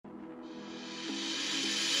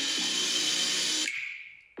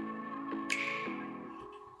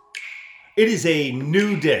It is a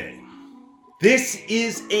new day. This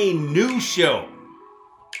is a new show.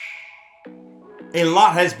 A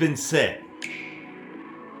lot has been said,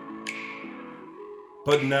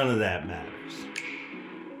 but none of that matters.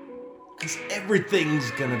 Because everything's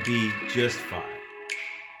gonna be just fine.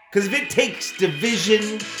 Because if it takes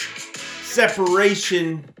division,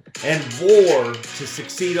 separation, and war to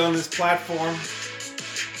succeed on this platform,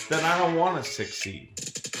 then I don't want to succeed.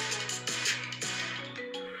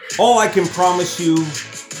 All I can promise you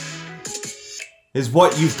is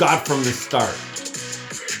what you've got from the start.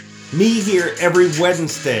 Me here every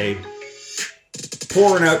Wednesday,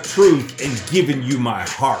 pouring out truth and giving you my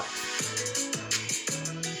heart.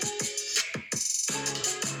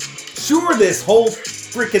 Sure, this whole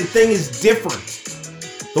freaking thing is different.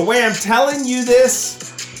 The way I'm telling you this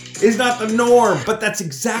is not the norm, but that's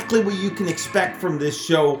exactly what you can expect from this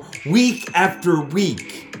show week after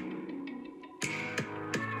week.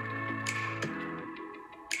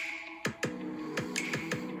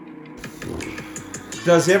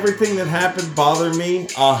 Does everything that happened bother me?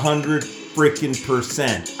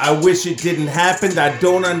 100%. I wish it didn't happen. I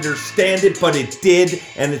don't understand it, but it did,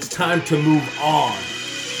 and it's time to move on.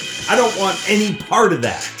 I don't want any part of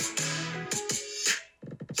that.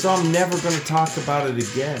 So I'm never going to talk about it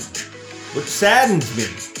again, which saddens me.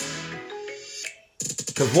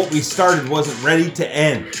 Because what we started wasn't ready to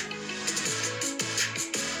end.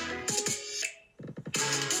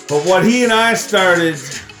 But what he and I started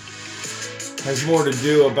has more to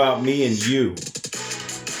do about me and you.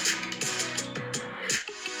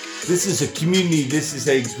 This is a community, this is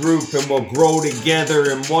a group, and we'll grow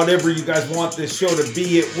together, and whatever you guys want this show to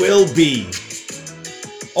be, it will be.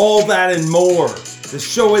 All that and more. This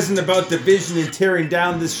show isn't about division and tearing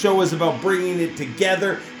down. This show is about bringing it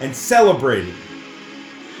together and celebrating.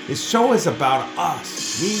 This show is about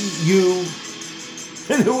us, me, you,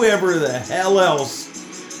 and whoever the hell else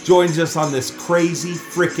joins us on this crazy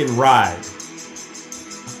freaking ride.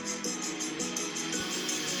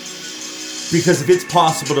 Because if it's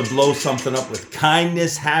possible to blow something up with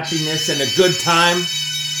kindness, happiness, and a good time,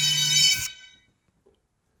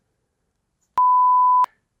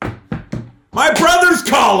 my brother's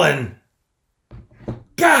calling!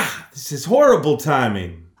 God, this is horrible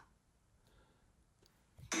timing.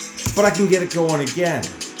 But I can get it going again.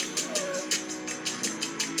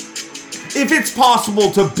 If it's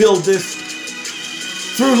possible to build this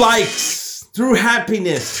through likes, through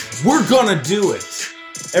happiness, we're gonna do it.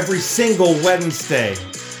 Every single Wednesday,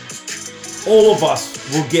 all of us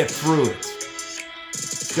will get through it.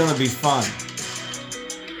 It's gonna be fun.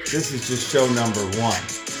 This is just show number 1.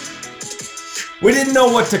 We didn't know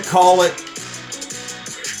what to call it,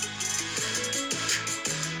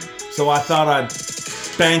 so I thought I'd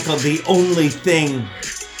bank on the only thing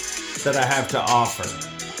that I have to offer,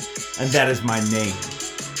 and that is my name.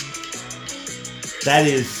 That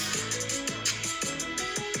is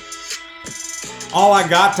all I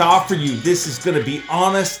got to offer you. This is going to be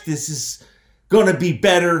honest. This is going to be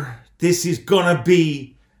better. This is going to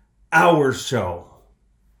be our show.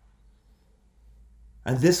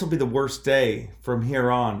 And this will be the worst day. From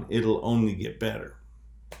here on, it'll only get better.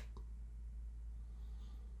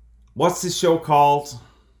 What's this show called?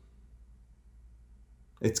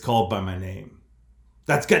 It's called by my name.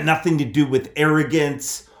 That's got nothing to do with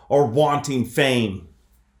arrogance or wanting fame.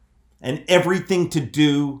 And everything to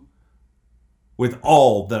do with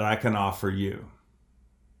all that I can offer you.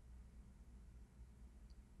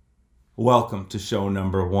 Welcome to show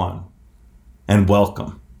number 1. And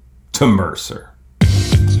welcome to Mercer.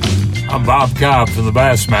 I'm Bob Cobb from the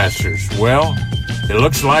Bassmasters. Well, it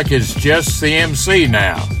looks like it's just the MC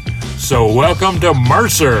now. So welcome to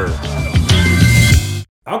Mercer.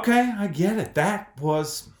 Okay, I get it. That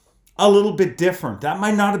was a little bit different. That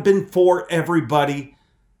might not have been for everybody,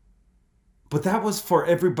 but that was for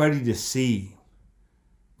everybody to see.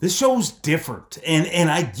 This show's different, and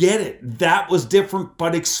I get it. That was different,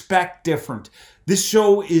 but expect different. This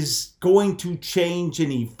show is going to change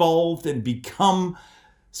and evolve and become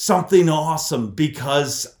something awesome,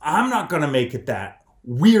 because I'm not going to make it that.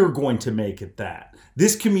 We're going to make it that.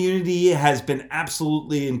 This community has been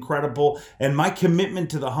absolutely incredible, and my commitment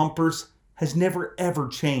to the humpers has never, ever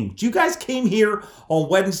changed. You guys came here on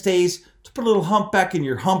Wednesdays to put a little hump back in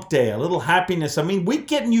your hump day, a little happiness. I mean, we're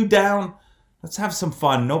getting you down. Let's have some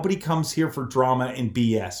fun. Nobody comes here for drama and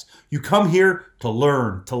BS. You come here to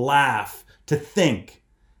learn, to laugh, to think.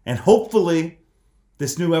 And hopefully,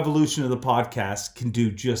 this new evolution of the podcast can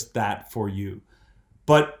do just that for you.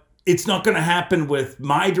 But it's not going to happen with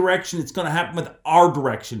my direction. It's going to happen with our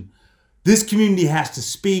direction. This community has to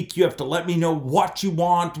speak. You have to let me know what you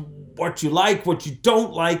want, what you like, what you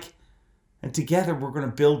don't like. And together we're going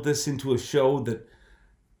to build this into a show that,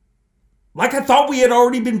 like I thought we had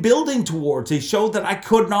already been building towards, a show that I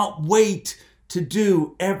could not wait to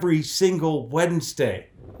do every single Wednesday.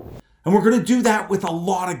 And we're going to do that with a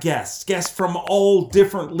lot of guests from all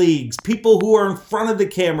different leagues, people who are in front of the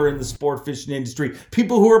camera in the sport fishing industry,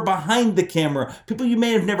 people who are behind the camera, people you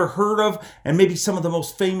may have never heard of, and maybe some of the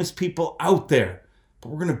most famous people out there. But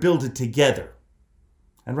we're going to build it together.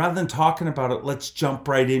 And rather than talking about it, let's jump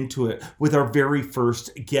right into it with our very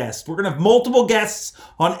first guest. We're going to have multiple guests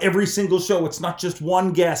on every single show. It's not just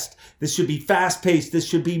one guest. This should be fast-paced. This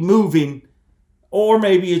should be moving. Or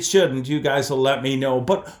maybe it shouldn't. You guys will let me know.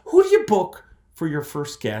 But who do you book for your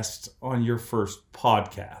first guest on your first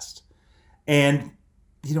podcast? And,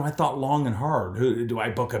 I thought long and hard. Who do I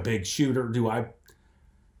book? A big shooter?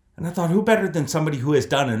 And I thought, who better than somebody who has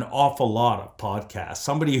done an awful lot of podcasts?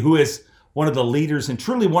 Somebody who is one of the leaders and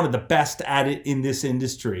truly one of the best at it in this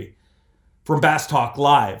industry. From Bass Talk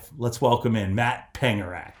Live, let's welcome in Matt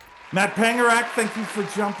Pangrac. Matt Pangrac, thank you for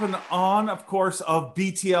jumping on, of course, of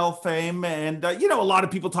BTL fame. And, a lot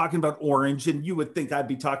of people talking about orange, and you would think I'd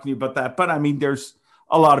be talking to you about that. But, there's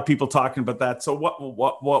a lot of people talking about that. So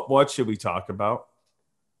what should we talk about?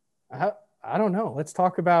 I don't know. Let's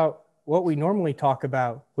talk about what we normally talk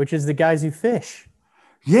about, which is the guys who fish.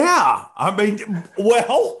 Yeah.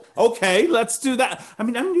 Well, okay, let's do that.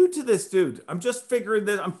 I'm new to this, dude. I'm just figuring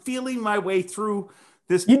that I'm feeling my way through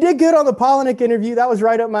this. You did good on the Polinick interview. That was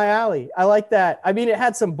right up my alley. I like that. It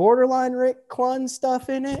had some borderline Rick Clunn stuff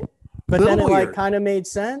in it, but then it kind of made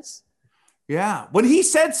sense. Yeah. When he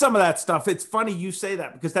said some of that stuff, it's funny you say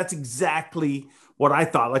that because that's exactly what I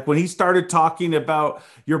thought. Like when he started talking about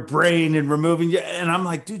your brain and removing, and I'm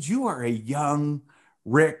like, dude, you are a young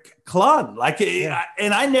Rick Clunn.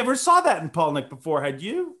 And I never saw that in Polinick before. Had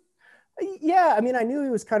you? Yeah, I knew he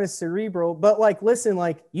was kind of cerebral, but listen,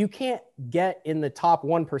 you can't get in the top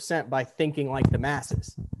 1% by thinking like the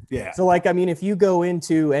masses. Yeah. So if you go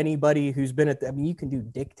into anybody who's been at you can do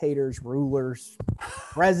dictators, rulers,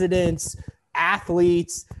 presidents,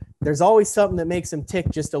 athletes. There's always something that makes them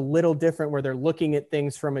tick just a little different where they're looking at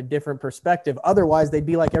things from a different perspective. Otherwise, they'd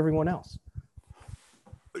be like everyone else.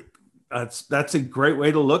 That's a great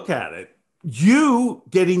way to look at it. You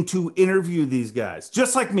getting to interview these guys,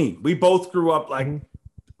 just like me. We both grew up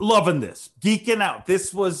loving this, geeking out.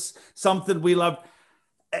 This was something we loved.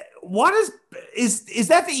 What is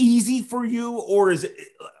that easy for you, or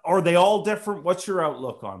are they all different? What's your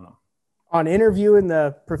outlook on them? On interviewing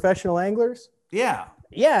the professional anglers? Yeah,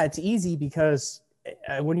 it's easy because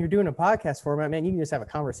when you're doing a podcast format, man, you can just have a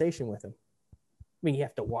conversation with them. You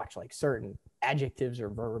have to watch certain adjectives or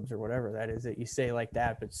verbs or whatever that is that you say like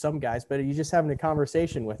that, but you're just having a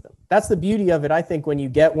conversation with them. That's the beauty of it. I think when you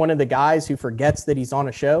get one of the guys who forgets that he's on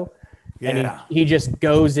a show and he just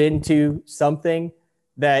goes into something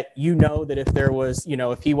that, that if there was,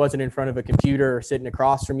 if he wasn't in front of a computer or sitting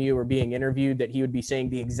across from you or being interviewed, that he would be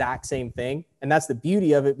saying the exact same thing. And that's the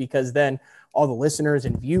beauty of it, because then all the listeners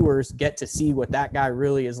and viewers get to see what that guy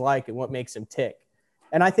really is like and what makes him tick.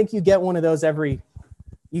 And I think you get one of those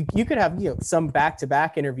you could have, some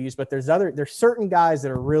back-to-back interviews, but there's certain guys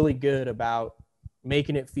that are really good about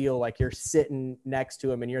making it feel like you're sitting next to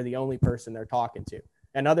them and you're the only person they're talking to.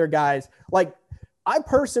 And other guys, I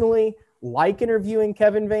personally like interviewing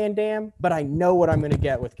Kevin Van Dam, but I know what I'm going to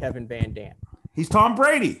get with Kevin Van Dam. He's Tom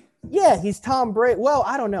Brady. Yeah, he's Tom Brady. Well,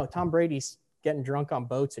 I don't know. Tom Brady's getting drunk on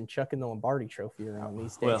boats and chucking the Lombardi trophy around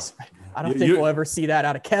these days. Well, I don't think we'll ever see that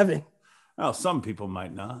out of Kevin. Oh, some people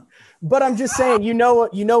might not. But I'm just saying, you know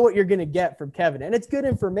what you're going to get from Kevin. And it's good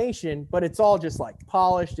information, but it's all just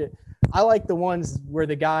polished. I like the ones where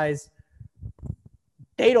the guys,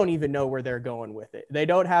 they don't even know where they're going with it. They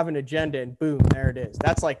don't have an agenda, and boom, there it is.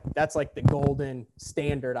 That's like the golden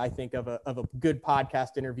standard, I think, of a good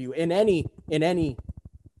podcast interview in any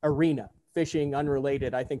arena, fishing,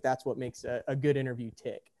 unrelated. I think that's what makes a good interview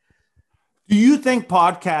tick. Do you think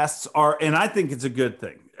podcasts are, and I think it's a good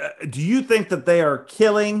thing, do you think that they are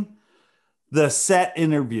killing the set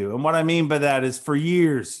interview? And what I mean by that is, for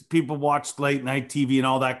years, people watched late night TV and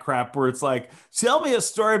all that crap where it's like, tell me a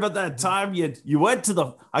story about that time you went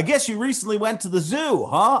to I guess you recently went to the zoo,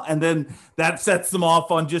 huh? And then that sets them off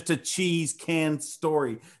on just a cheese canned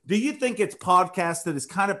story. Do you think it's podcasts that is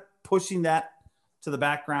kind of pushing that to the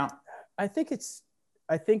background? I think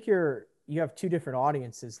you have two different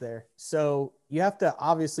audiences there. So you have to,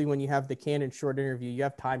 obviously, when you have the canned short interview, you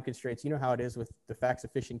have time constraints. You know how it is with the Facts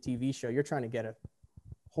of Fishing TV show. You're trying to get a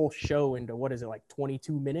whole show into,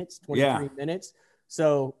 22 minutes, 23 minutes.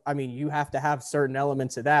 So, you have to have certain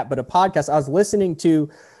elements of that. But a podcast, I was listening to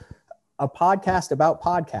a podcast about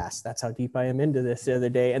podcasts. That's how deep I am into this the other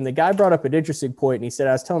day. And the guy brought up an interesting point, and he said,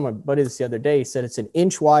 I was telling my buddy this the other day, he said it's an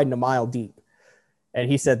inch wide and a mile deep. And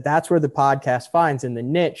he said that's where the podcast finds in the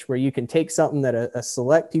niche where you can take something that a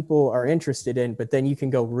select people are interested in, but then you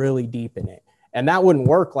can go really deep in it. And that wouldn't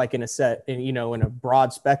work like in a set, in a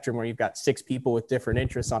broad spectrum where you've got 6 people with different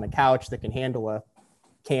interests on a couch that can handle a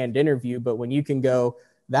canned interview. But when you can go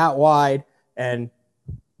that wide and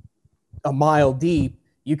a mile deep,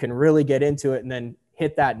 you can really get into it and then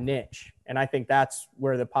hit that niche. And I think that's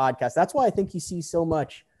where the podcast, that's why I think you see so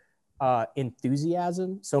much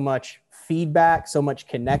enthusiasm, so much feedback, so much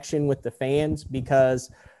connection with the fans,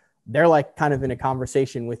 because they're like kind of in a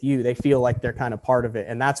conversation with you. They feel like they're kind of part of it.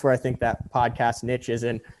 And that's where I think that podcast niche is.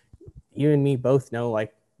 And you and me both know,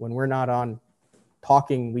 like when we're not on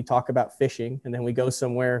talking, we talk about fishing, and then we go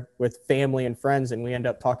somewhere with family and friends and we end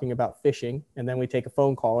up talking about fishing. And then we take a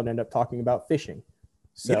phone call and end up talking about fishing.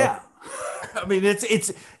 So yeah, I mean,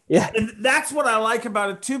 it's yeah, and that's what I like about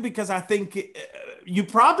it too, because I think you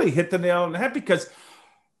probably hit the nail on the head, because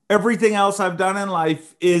everything else I've done in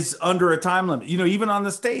life is under a time limit. Even on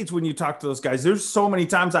the stage, when you talk to those guys, there's so many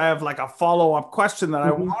times I have like a follow-up question that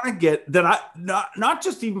I want to get, that I not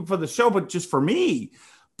just even for the show, but just for me,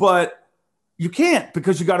 but you can't,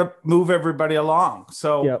 because you got to move everybody along.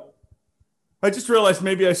 So yep. I just realized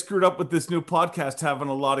maybe I screwed up with this new podcast, having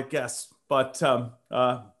a lot of guests, but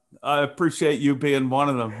I appreciate you being one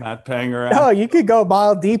of them, Matt Pangrac. No, you could go a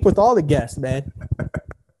mile deep with all the guests, man.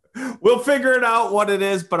 We'll figure it out what it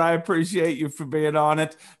is, but I appreciate you for being on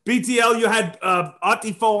it. BTL, you had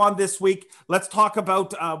Atifo on this week. Let's talk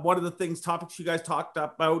about one of the topics you guys talked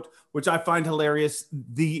about, which I find hilarious.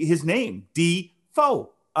 His name,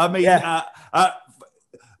 D-Fo. I mean, yeah.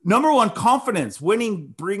 Number one, confidence.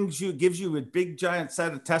 Winning gives you a big giant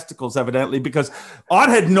set of testicles, evidently, because Odd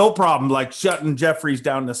had no problem like shutting Jeffries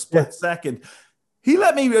down in a split second. He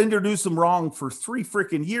let me introduce him wrong for 3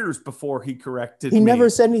 freaking years before he corrected me. He never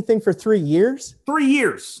said anything for 3 years? 3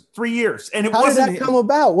 years. 3 years. And it How wasn't did that come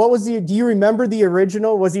about? What was do you remember the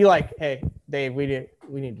original? Was he like, hey, Dave, we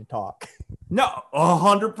need to talk? No,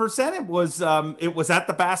 100%. It was at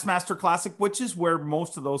the Bassmaster Classic, which is where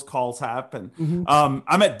most of those calls happen. Mm-hmm.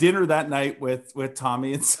 I'm at dinner that night with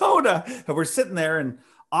Tommy and Soda, and we're sitting there, and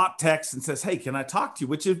Ott texts and says, "Hey, can I talk to you?"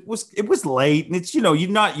 Which it was late, and it's you're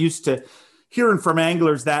not used to hearing from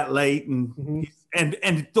anglers that late, and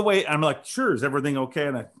and the way I'm like, "Sure, is everything okay?"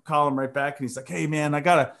 And I call him right back, and he's like, "Hey, man, I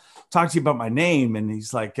gotta talk to you about my name," and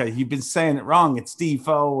he's like, "You've been saying it wrong. It's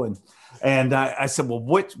Defo." And I said, well,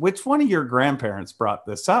 which one of your grandparents brought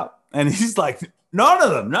this up? And he's like, none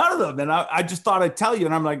of them. And I just thought I'd tell you.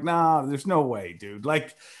 And I'm like, nah, there's no way, dude.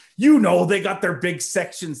 Like, they got their big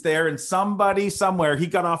sections there, and somebody somewhere, he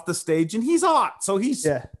got off the stage, and he's hot. So he's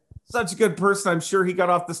such a good person. I'm sure he got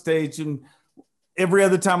off the stage, and every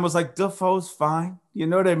other time was like, Defoe's fine. You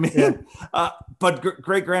know what I mean? Yeah. But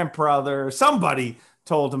great grandfather, somebody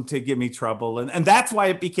told him to give me trouble. And that's why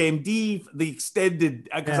it became the extended,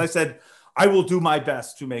 because I said, I will do my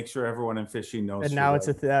best to make sure everyone in fishing knows. And now it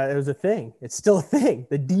was a thing. It's still a thing.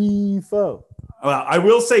 The Defo. Well, I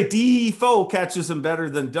will say Defo catches him better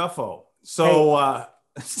than Duffo. So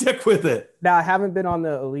stick with it. Now, I haven't been on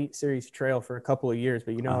the Elite Series trail for a couple of years,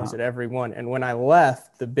 but I was at every one. And when I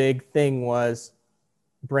left, the big thing was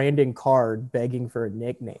Brandon Card begging for a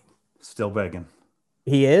nickname. Still begging.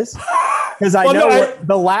 He is? Because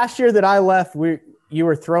the last year that I left, you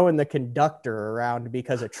were throwing the conductor around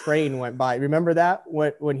because a train went by. Remember that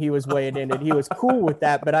when he was weighing in, and he was cool with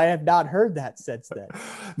that, but I have not heard that since then.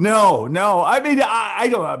 No. I mean, I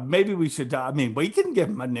don't know. Maybe we should. We can give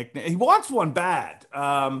him a nickname. He wants one bad.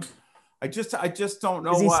 I just don't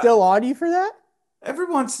know. Is he still on you for that? Every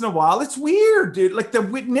once in a while, it's weird, dude. Like the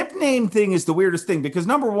nickname thing is the weirdest thing, because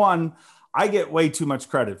number one, I get way too much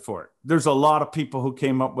credit for it. There's a lot of people who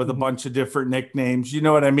came up with a bunch of different nicknames. You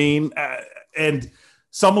know what I mean? And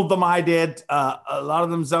some of them I did. A lot of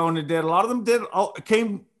them Zona did. A lot of them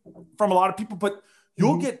came from a lot of people. But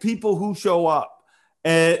you'll get people who show up.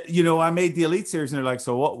 I made the Elite Series, and they're like,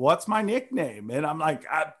 "So what's my nickname?" And I'm like,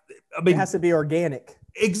 I mean, it has to be organic.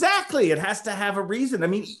 Exactly. It has to have a reason. I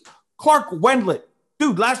mean, Clark Wendlandt,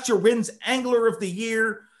 dude, last year wins Angler of the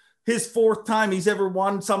Year. His 4th time he's ever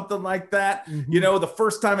won something like that. The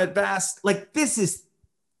first time at Bass, like this is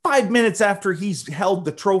 5 minutes after he's held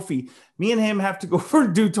the trophy. Me and him have to go over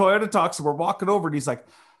and do Toyota talks. And we're walking over, and he's like,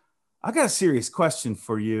 I got a serious question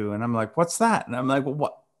for you. And I'm like, what's that? And I'm like,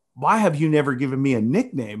 well, why have you never given me a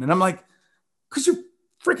nickname? And I'm like, because you're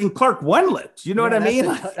freaking Clark Wendlandt. You know what I mean?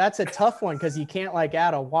 That's a tough one, because you can't like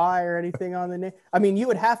add a Y or anything on the name. I mean, you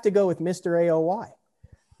would have to go with Mr. AOY.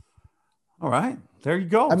 All right. There you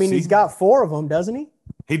go. I mean, he's got 4 of them, doesn't he?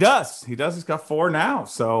 He does. He's got 4 now.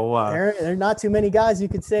 So there are not too many guys who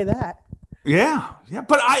could say that. Yeah.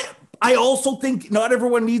 But I also think not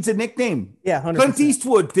everyone needs a nickname. Yeah, 100%. Clint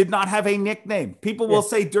Eastwood did not have a nickname. People will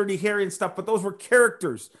say Dirty Harry and stuff, but those were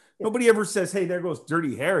characters. Yeah. Nobody ever says, "Hey, there goes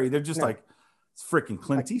Dirty Harry." They're just like, it's freaking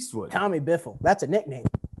Clint Eastwood. Tommy Biffle. That's a nickname.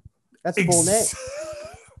 That's a full name.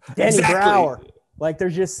 Danny Brower. Like,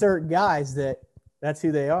 there's just certain guys that's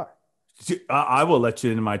who they are. I will let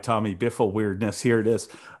you into my Tommy Biffle weirdness. Here it is.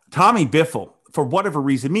 Tommy Biffle, for whatever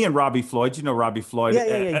reason, me and Robbie Floyd, Robbie Floyd.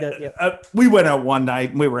 Yeah. We went out one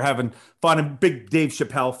night and we were having fun, and big Dave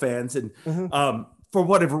Chappelle fans. And for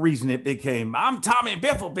whatever reason, it became, "I'm Tommy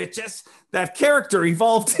Biffle, bitches." That character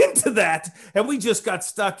evolved into that. And we just got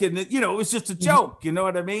stuck in it. It was just a joke. You know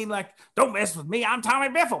what I mean? Like, "Don't mess with me. I'm Tommy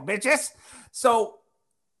Biffle, bitches." So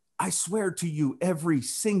I swear to you, every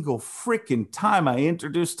single freaking time I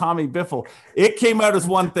introduced Tommy Biffle, it came out as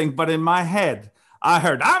one thing, but in my head, I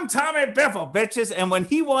heard, "I'm Tommy Biffle, bitches." And when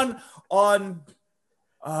he won on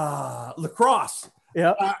lacrosse,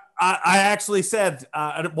 I actually said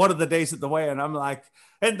one of the days at the weigh-in, I'm like,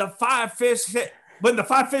 when the 5 fish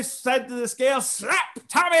said to the scale, "Slap,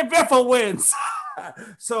 Tommy Biffle wins."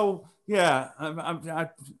 So yeah,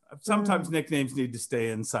 sometimes nicknames need to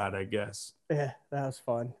stay inside, I guess. Yeah, that was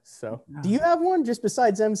fun. So, do you have one just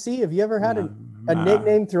besides MC? Have you ever had a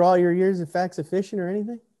nickname through all your years of Facts of Fishing or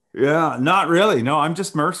anything? Yeah, not really. No, I'm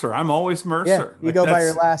just Mercer. I'm always Mercer. Yeah, you go by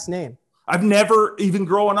your last name. I've never even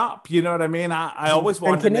growing up. You know what I mean? I always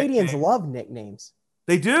wanted. And Canadians love nicknames.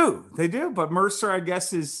 They do. But Mercer, I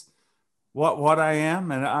guess, is what I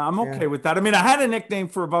am, and I'm okay with that. I mean, I had a nickname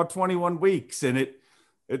for about 21 weeks, and it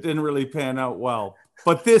didn't really pan out well,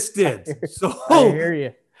 but this did. So I hear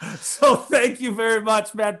you. So thank you very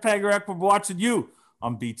much, Matt Pangrac, for watching you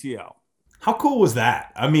on BTL. How cool was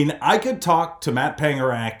that? I mean, I could talk to Matt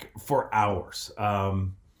Pangrac for hours.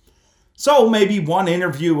 So maybe one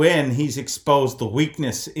interview in, he's exposed the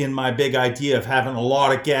weakness in my big idea of having a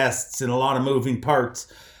lot of guests and a lot of moving parts.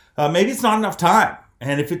 Maybe it's not enough time.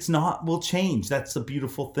 And if it's not, we'll change. That's the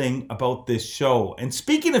beautiful thing about this show. And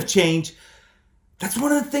speaking of change, that's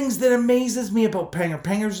one of the things that amazes me about Panger.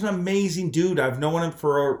 Panger's an amazing dude. I've known him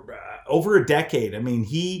for over a decade. I mean,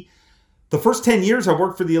 the first 10 years I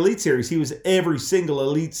worked for the Elite Series, he was every single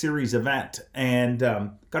Elite Series event, and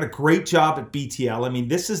got a great job at BTL. I mean,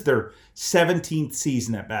 this is their 17th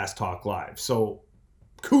season at Bass Talk Live. So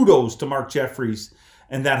kudos to Mark Jeffries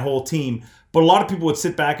and that whole team. But a lot of people would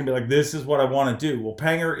sit back and be like, "This is what I want to do." Well,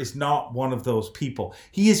 Panger is not one of those people.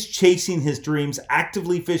 He is chasing his dreams,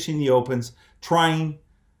 actively fishing the opens, trying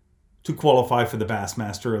to qualify for the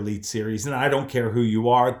Bassmaster Elite Series. And I don't care who you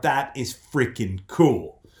are. That is freaking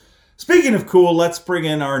cool. Speaking of cool, let's bring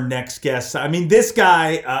in our next guest. I mean, this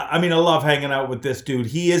guy, I love hanging out with this dude.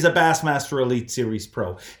 He is a Bassmaster Elite Series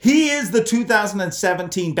Pro. He is the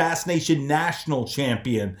 2017 Bass Nation National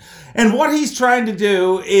Champion. And what he's trying to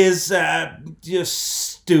do is just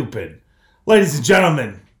stupid. Ladies and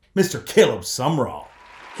gentlemen, Mr. Caleb Sumrall.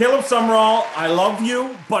 Caleb Sumrall, I love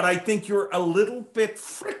you, but I think you're a little bit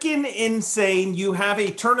freaking insane. You have a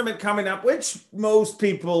tournament coming up, which most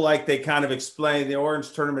people, they kind of explain the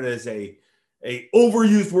Orange Tournament as a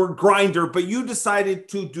overused word, grinder, but you decided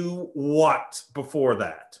to do what before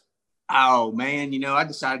that? Oh, man, I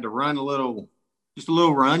decided to run a little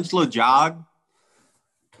jog.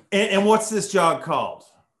 And what's this jog called?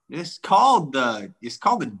 It's called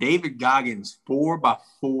the David Goggins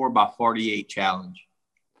 4x4x48 challenge.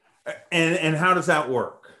 And how does that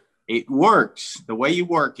work? It works. The way you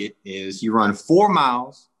work it is you run 4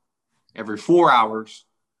 miles every 4 hours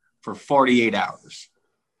for 48 hours.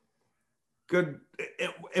 Good.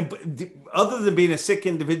 Other than being a sick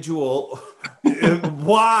individual,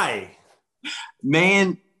 why?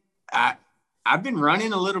 Man, I've been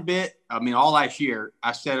running a little bit. All last year,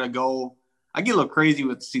 I set a goal. I get a little crazy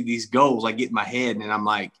with these goals I get in my head, and I'm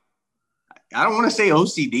like, I don't want to say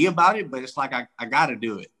OCD about it, but it's like I got to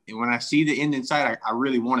do it. And when I see the end in sight, I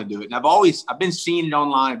really want to do it. And I've been seeing it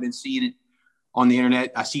online. I've been seeing it on the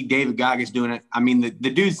internet. I see David Goggins doing it. The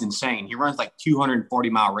dude's insane. He runs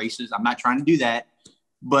 240-mile races. I'm not trying to do that.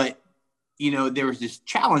 But, there was this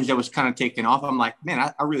challenge that was kind of taking off. I'm like, man,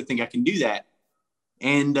 I really think I can do that.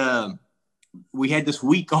 And we had this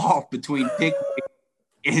week off between Pickwick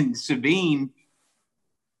and Sabine.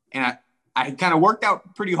 And I kind of worked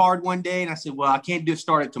out pretty hard one day. And I said, well, I can't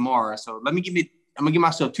start it tomorrow. So I'm going to give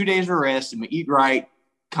myself 2 days of rest. I'm going to eat right,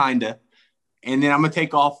 kind of. And then I'm going to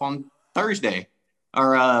take off on Thursday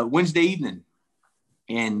or Wednesday evening.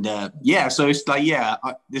 And, so it's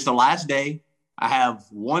this is the last day. I have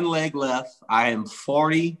one leg left. I am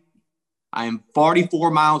 40 I am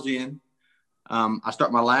 44 miles in. I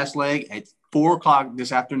start my last leg at 4 o'clock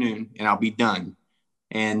this afternoon, and I'll be done.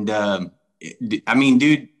 And I mean,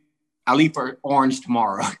 dude, I leave for Orange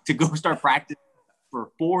tomorrow to go start practice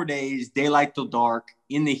for 4 days, daylight till dark,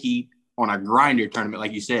 in the heat on a grinder tournament,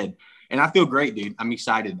 like you said. And I feel great, dude. I'm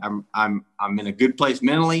excited. I'm in a good place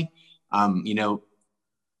mentally. You know,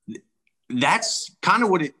 that's kind of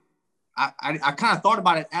what it. I kind of thought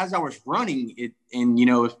about it as I was running it, and you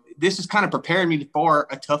know, this is kind of preparing me for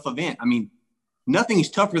a tough event. I mean, nothing is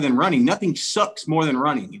tougher than running. Nothing sucks more than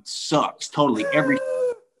running. It sucks totally.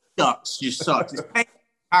 Just sucks. It's the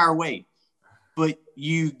entire way. But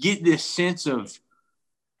you get this sense of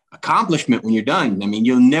accomplishment when you're done. I mean,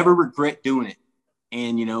 you'll never regret doing it.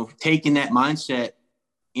 And, you know, taking that mindset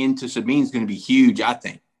into Sabine is going to be huge, I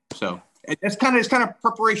think. So it's kind of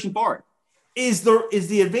preparation for it. Is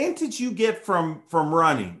the advantage you get from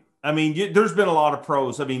running? I mean, there's been a lot of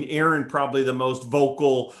pros. I mean, Aaron probably the most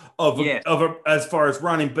vocal as far as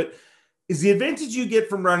running. But is the advantage you get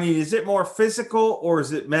from running, is it more physical or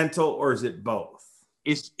is it mental or is it both?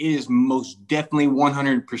 It is most definitely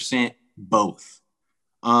 100% both.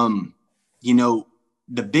 You know,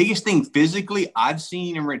 the biggest thing physically I've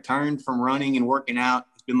seen in return from running and working out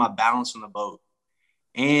has been my balance on the boat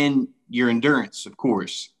and your endurance, of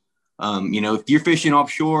course. You know, if you're fishing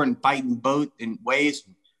offshore and fighting boat and waves,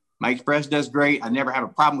 my Express does great. I never have a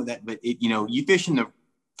problem with that. But, you know, you fish in the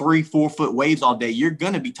 3-4 foot waves all day, you're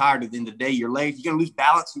going to be tired at the end of the day. Your legs, you're going to lose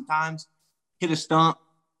balance sometimes, hit a stump.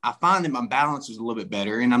 I find that my balance is a little bit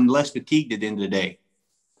better and I'm less fatigued at the end of the day.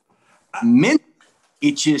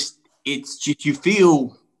 It's just you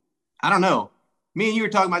feel, I don't know. Me and you were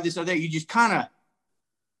talking about this other day. You just kind of,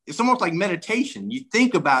 it's almost like meditation. You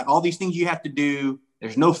think about all these things you have to do.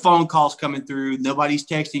 There's no phone calls coming through. Nobody's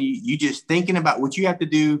texting you. You just thinking about what you have to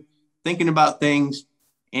do, thinking about things.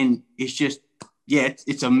 And it's just, yeah,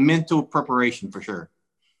 it's a mental preparation for sure.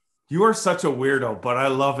 You are such a weirdo, but I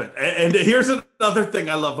love it. And here's another thing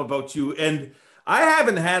I love about you. And I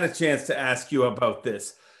haven't had a chance to ask you about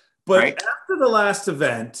this, but after the last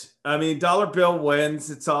event, I mean, Dollar Bill wins.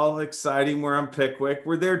 It's all exciting. We're on Pickwick.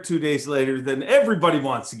 We're there 2 days later. Then everybody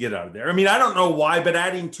wants to get out of there. I mean, I don't know why, but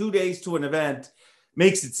adding 2 days to an event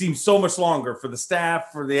makes it seem so much longer for the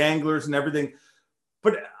staff, for the anglers and everything.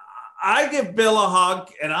 But I give Bill a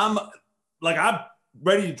hug and I'm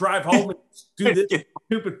ready to drive home and do this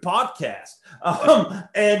stupid podcast.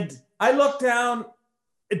 And I look down,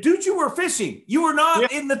 dude, you were fishing. You were not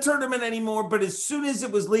in the tournament anymore, but as soon as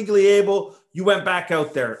it was legally able, you went back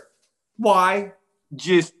out there. Why?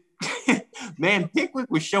 Just, man, Pickwick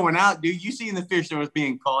was showing out, dude. You seen the fish that was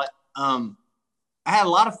being caught. I had a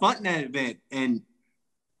lot of fun in that event. And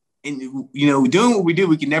you know, doing what we do,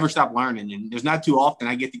 we can never stop learning. And there's not too often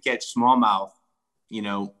I get to catch smallmouth, you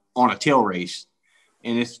know, on a tail race.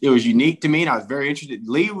 And it was unique to me, and I was very interested.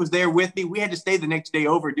 Lee was there with me. We had to stay the next day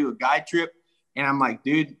over, do a guide trip. And I'm like,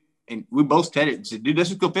 dude, and we both said it. We said, dude, let's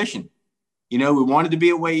just go fishing. You know, we wanted to be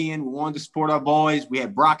a weigh-in. We wanted to support our boys. We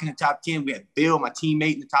had Brock in the top 10. We had Bill, my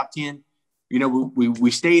teammate, in the top 10. You know,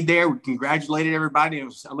 we stayed there. We congratulated everybody.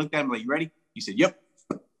 I looked at him like, you ready? He said, yep.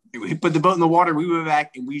 We put the boat in the water. We went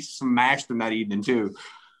back, and we smashed them that evening, too.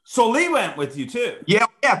 So Lee went with you, too? Yeah,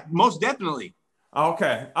 most definitely.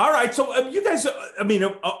 Okay. All right. So you guys, I mean,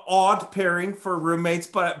 an odd pairing for roommates,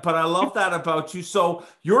 but I love that about you. So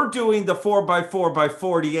you're doing the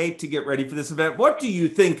 4x4x48 to get ready for this event. What do you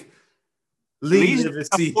think Lee's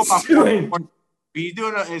doing? He's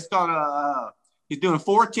doing he's doing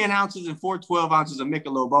 4 10 ounces and 4 12 ounces of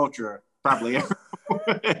Michelob Ultra probably every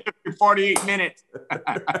 48 minutes.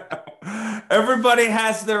 Everybody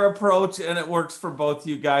has their approach and it works for both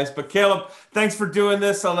you guys. But Caleb, thanks for doing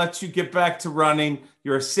this. I'll let you get back to running.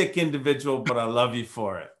 You're a sick individual, but I love you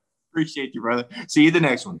for it. Appreciate you, brother. See you the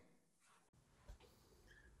next one.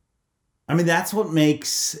 I mean, that's what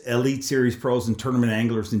makes Elite Series pros and tournament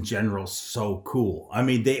anglers in general so cool. I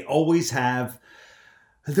mean, they're always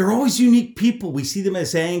unique people. We see them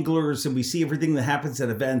as anglers and we see everything that happens at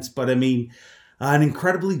events, but I mean, an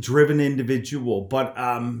incredibly driven individual, but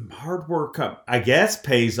hard work, I guess,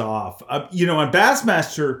 pays off. You know, on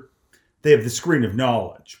Bassmaster, they have the screen of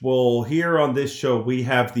knowledge. Well, here on this show, we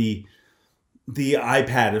have the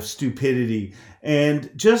iPad of stupidity. And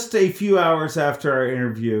just a few hours after our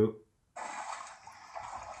interview,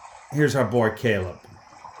 here's our boy Caleb.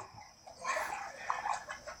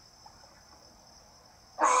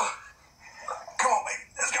 Come on, baby.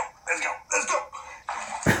 Let's go.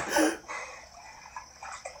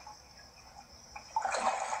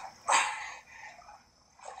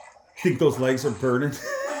 Think those legs are burning?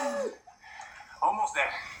 Almost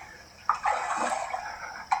there.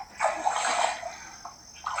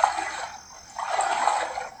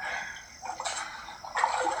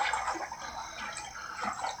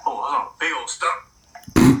 go, stop.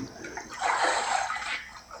 There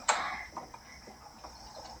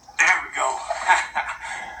we go.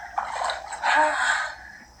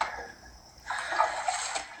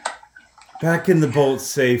 Back in the boat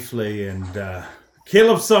safely, and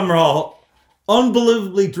Caleb Sumrall,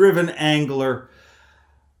 unbelievably driven angler.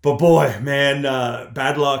 But boy, man,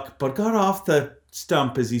 bad luck, but got off the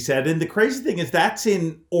stump, as he said. And the crazy thing is that's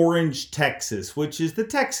in Orange, Texas, which is the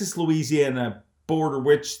Texas-Louisiana border,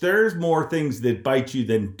 which there's more things that bite you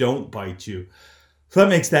than don't bite you. So that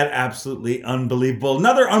makes that absolutely unbelievable.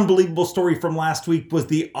 Another unbelievable story from last week was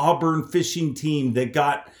the Auburn fishing team that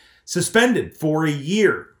got suspended for a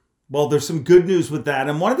year. Well, there's some good news with that.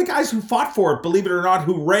 And one of the guys who fought for it, believe it or not,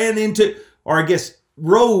 who ran into, or I guess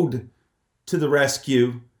rode to the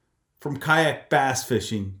rescue from Kayak Bass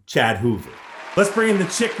Fishing, Chad Hoover. Let's bring in the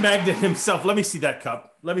chick magnet himself. Let me see that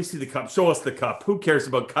cup. Let me see the cup. Show us the cup. Who cares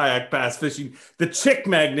about Kayak Bass Fishing? The chick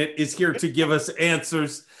magnet is here to give us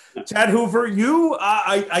answers. Chad Hoover,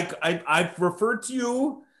 I've referred to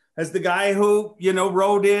you as the guy who,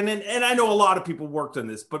 rode in. And I know a lot of people worked on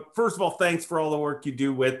this. But first of all, thanks for all the work you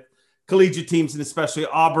do with collegiate teams and especially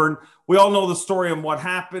Auburn. We all know the story on what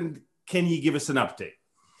happened. Can you give us an update?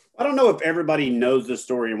 I don't know if everybody knows the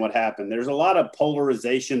story and what happened. There's a lot of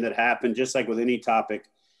polarization that happened, just like with any topic,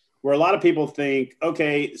 where a lot of people think,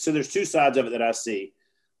 okay, so there's two sides of it that I see.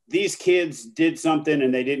 These kids did something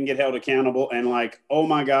and they didn't get held accountable, and like, oh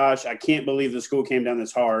my gosh, I can't believe the school came down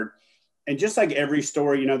this hard. And just like every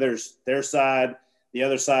story, there's their side, the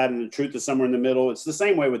other side, and the truth is somewhere in the middle. It's the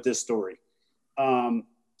same way with this story.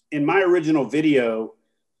 In my original video,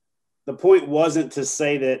 the point wasn't to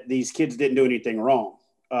say that these kids didn't do anything wrong.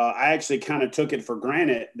 I actually kind of took it for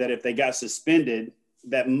granted that if they got suspended,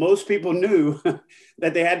 that most people knew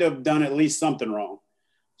that they had to have done at least something wrong.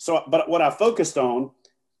 So, but what I focused on,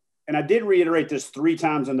 and I did reiterate this 3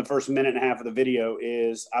 times in the first minute and a half of the video,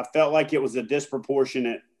 is I felt like it was a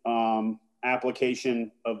disproportionate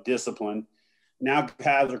application of discipline. Now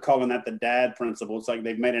guys are calling that the DAD principle. It's like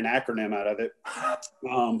they've made an acronym out of it.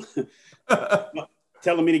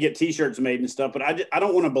 Telling me to get T-shirts made and stuff, but I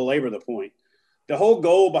don't want to belabor the point. The whole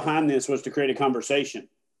goal behind this was to create a conversation,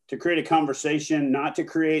 not to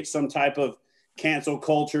create some type of cancel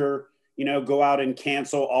culture, go out and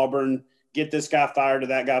cancel Auburn, get this guy fired or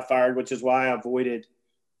that guy fired, which is why I avoided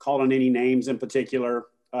calling any names in particular.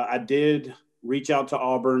 I did reach out to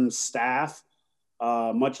Auburn's staff,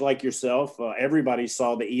 much like yourself. Everybody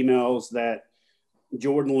saw the emails that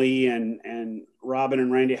Jordan Lee and Robin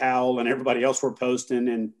and Randy Howell and everybody else were posting,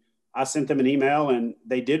 and I sent them an email and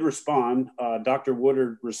they did respond. Dr.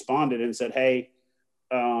 Woodard responded and said, hey,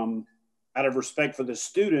 out of respect for the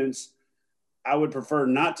students, I would prefer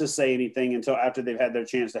not to say anything until after they've had their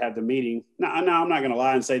chance to have the meeting. Now I'm not going to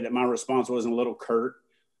lie and say that my response wasn't a little curt.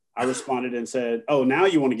 I responded and said, oh, now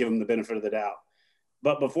you want to give them the benefit of the doubt.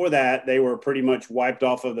 But before that, they were pretty much wiped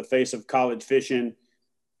off of the face of college fishing,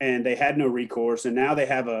 and they had no recourse. And now they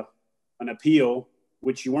have an appeal,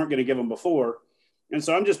 which you weren't going to give them before. And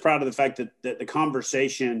so I'm just proud of the fact that the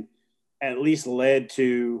conversation at least led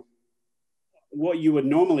to what you would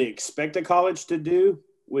normally expect a college to do,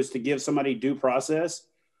 was to give somebody due process.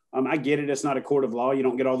 I get it. It's not a court of law. You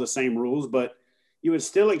don't get all the same rules, but you would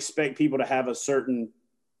still expect people to have a certain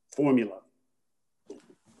formula.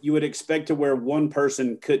 You would expect to where one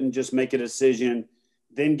person couldn't just make a decision,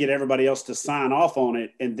 then get everybody else to sign off on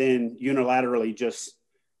it, and then unilaterally just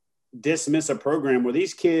dismiss a program where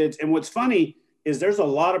these kids, and what's funny is there's a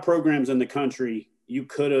lot of programs in the country you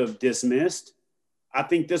could have dismissed. I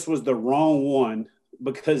think this was the wrong one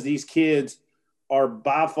because these kids are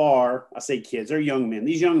by far, I say kids, they're young men.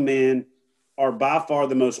 These young men are by far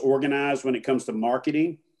the most organized when it comes to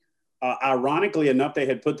marketing. Ironically enough, they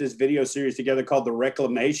had put this video series together called The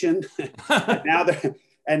Reclamation.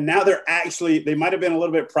 and now they're actually, they might've been a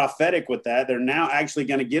little bit prophetic with that. They're now actually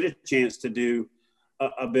going to get a chance to do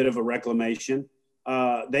a bit of a reclamation.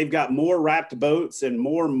 They've got more wrapped boats and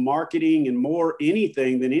more marketing and more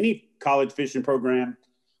anything than any college fishing program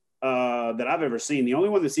that I've ever seen. The only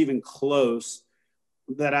one that's even close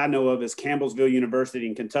that I know of is Campbellsville University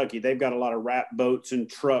in Kentucky. They've got a lot of wrapped boats and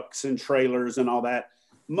trucks and trailers and all that.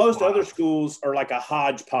 Most other schools are like a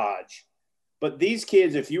hodgepodge. But these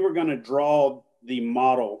kids, if you were going to draw the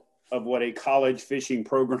model of what a college fishing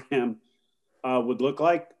program would look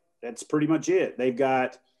like, that's pretty much it. They've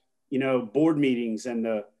got, board meetings and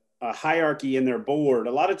a hierarchy in their board.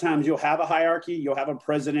 A lot of times you'll have a hierarchy, you'll have a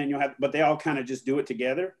president, but they all kind of just do it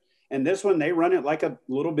together. And this one, they run it like a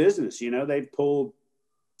little business. They've pulled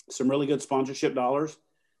some really good sponsorship dollars.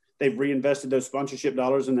 They've reinvested those sponsorship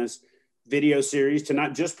dollars in this video series to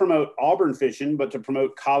not just promote Auburn fishing, but to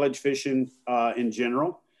promote college fishing in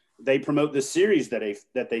general. They promote the series that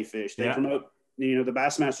they fish. They promote, the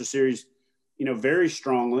Bassmaster series, very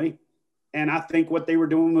strongly. And I think what they were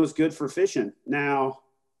doing was good for fishing. Now,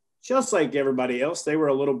 just like everybody else, they were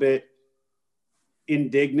a little bit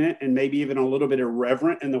indignant and maybe even a little bit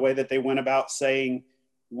irreverent in the way that they went about saying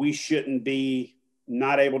we shouldn't be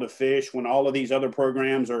not able to fish when all of these other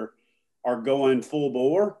programs are going full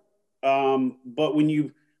bore. But when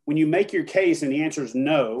you make your case and the answer is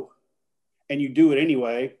no, and you do it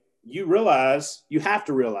anyway, you have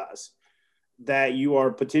to realize that you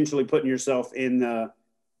are potentially putting yourself in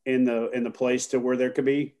the place to where there could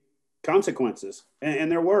be consequences.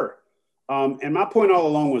 And there were. And my point all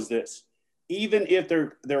along was this: even if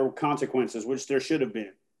there were consequences, which there should have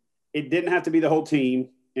been, it didn't have to be the whole team,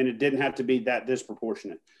 and it didn't have to be that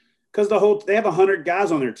disproportionate. Because they have 100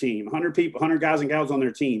 guys on their team, 100 guys and gals on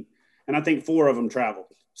their team, and I think 4 of them traveled.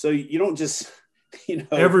 So you don't just,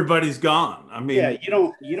 everybody's gone. I mean, you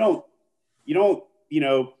don't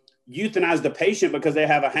euthanize the patient because they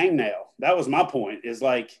have a hangnail. That was my point. Is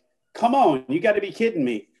like, come on, you got to be kidding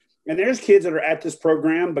me. And there's kids that are at this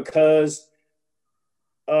program because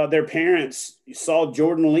their parents saw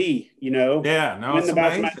Jordan Lee, win the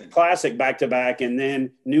Bassmaster Classic back-to-back, and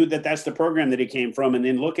then knew that that's the program that he came from, and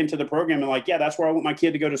then look into the program and like, yeah, that's where I want my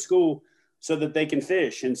kid to go to school so that they can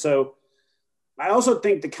fish. And so I also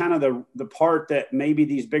think the part that maybe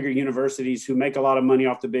these bigger universities who make a lot of money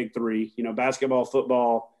off the big three, basketball,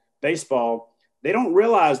 football, baseball, they don't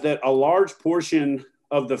realize that a large portion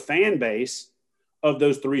of the fan base of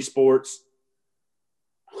those 3 sports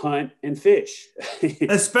hunt and fish.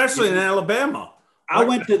 Especially in Alabama. I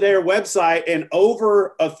went to their website and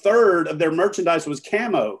over a third of their merchandise was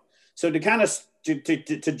camo. So to kind of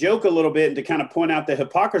to joke a little bit and to kind of point out the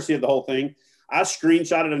hypocrisy of the whole thing, I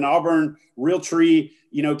screenshotted an Auburn Realtree,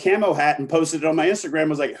 camo hat and posted it on my Instagram. I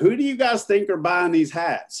was like, who do you guys think are buying these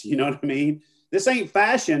hats? You know what I mean? This ain't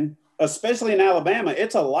fashion, especially in Alabama.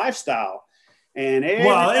 It's a lifestyle. And in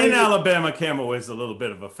Alabama, camo is a little bit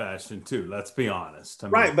of a fashion too. Let's be honest.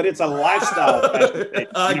 Right, but it's a lifestyle fashion. You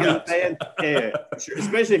know what I'm saying? Yeah, sure.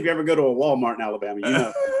 Especially if you ever go to a Walmart in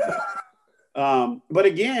Alabama, But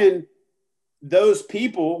again, those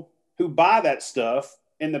people who buy that stuff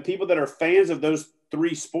and the people that are fans of those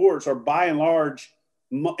 3 sports are by and large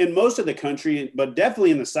in most of the country, but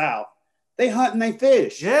definitely in the South, they hunt and they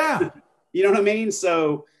fish. Yeah. You know what I mean?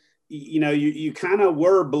 So you kind of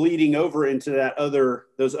were bleeding over into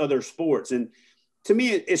those other sports. And to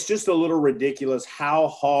me, it's just a little ridiculous how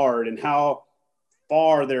hard and how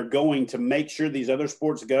far they're going to make sure these other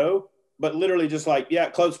sports go. But literally just like,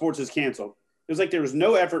 club sports is canceled. It was like there was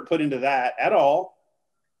no effort put into that at all.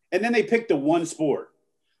 And then they picked the one sport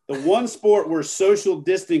where social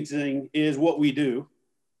distancing is what we do.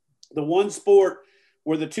 The one sport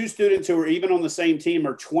where the 2 students who are even on the same team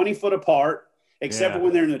are 20 foot apart, except for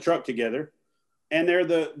when they're in the truck together. And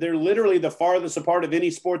they're literally the farthest apart of any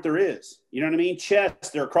sport there is. You know what I mean? Chess,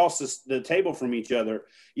 they're across the table from each other.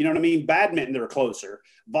 You know what I mean? Badminton, they're closer.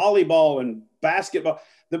 Volleyball and basketball.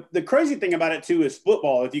 The crazy thing about it too is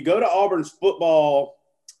football. If you go to Auburn's football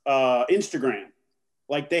Instagram,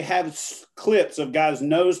 like they have clips of guys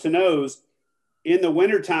nose to nose in the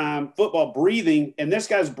wintertime football breathing, and this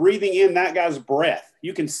guy's breathing in that guy's breath.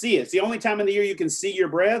 You can see it. It's the only time in the year you can see your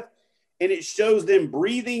breath. And it shows them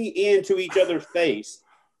breathing into each other's face.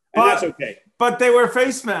 And that's okay. But they wear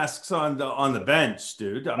face masks on the bench,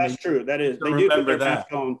 dude. That's true. That is. They do put their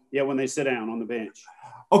mask on, when they sit down on the bench.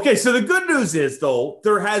 Okay, so the good news is, though,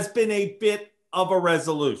 there has been a bit of a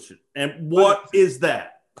resolution. And what is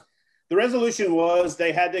that? The resolution was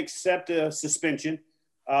they had to accept a suspension.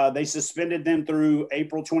 They suspended them through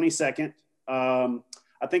April 22nd.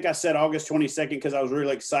 I think I said August 22nd because I was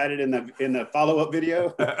really excited in the follow-up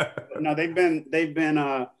video. No, they've been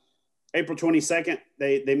April 22nd.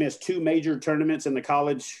 They missed 2 major tournaments in the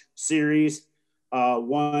college series,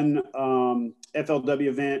 one FLW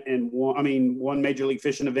event and one Major League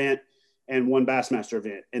Fishing event and one Bassmaster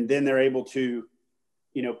event. And then they're able to,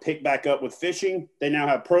 pick back up with fishing. They now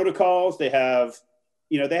have protocols. They have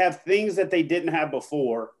things that they didn't have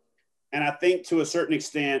before. And I think to a certain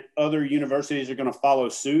extent, other universities are going to follow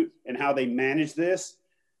suit in how they manage this.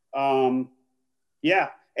 The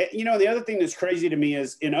other thing that's crazy to me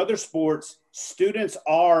is in other sports, students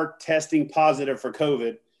are testing positive for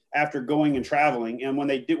COVID after going and traveling. And when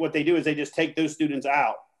they do, what they do is they just take those students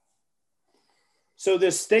out. So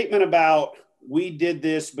this statement about we did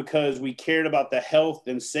this because we cared about the health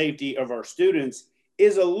and safety of our students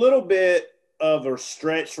is a little bit of a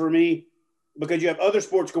stretch for me. because you have other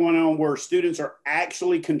sports going on where students are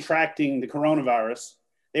actually contracting the coronavirus.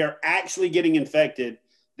 They are actually getting infected.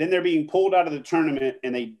 Then they're being pulled out of the tournament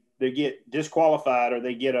and they get disqualified, or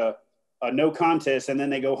they get a no contest, and then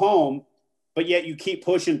they go home. But yet you keep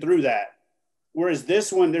pushing through that. Whereas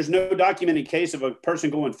this one, there's no documented case of a person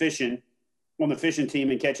going fishing on the fishing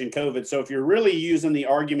team and catching COVID. So if you're really using the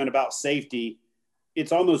argument about safety,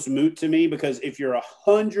 it's almost moot to me, because if you're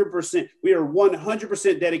 100%, we are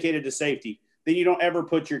 100% dedicated to safety, then you don't ever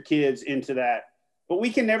put your kids into that. But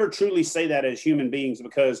we can never truly say that as human beings,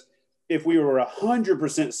 because if we were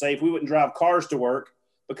 100% safe, we wouldn't drive cars to work,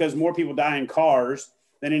 because more people die in cars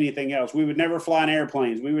than anything else. We would never fly in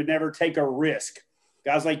airplanes. We would never take a risk.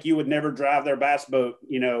 Guys like you would never drive their bass boat,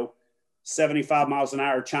 75 miles an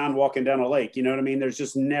hour, chine walking down a lake. You know what I mean? There's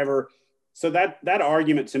just never. So that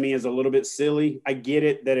argument to me is a little bit silly. I get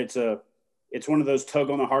it that it's one of those tug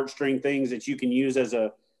on the heartstring things that you can use as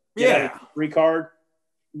a free card,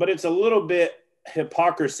 but it's a little bit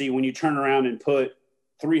hypocrisy when you turn around and put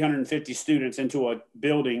 350 students into a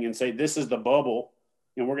building and say, this is the bubble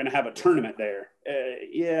and we're going to have a tournament there.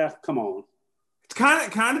 Come on.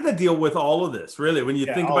 It's kind of the deal with all of this, really, when you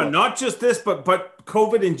think about not just this, but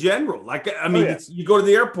COVID in general. Like, I mean, you go to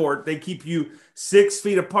the airport, they keep you 6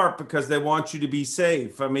 feet apart because they want you to be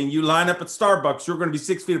safe. I mean, you line up at Starbucks, you're going to be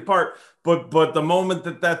 6 feet apart, but the moment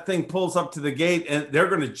that thing pulls up to the gate, and they're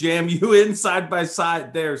going to jam you in side by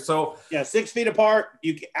side there. So 6 feet apart.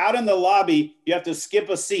 You out in the lobby, you have to skip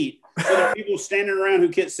a seat. So there are people standing around who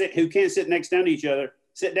can't sit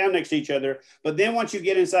down next to each other. But then once you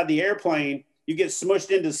get inside the airplane, you get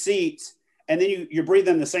smushed into seats, and then you're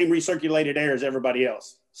breathing the same recirculated air as everybody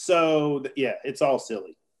else. So, it's all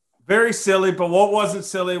silly. Very silly, but what wasn't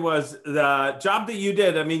silly was the job that you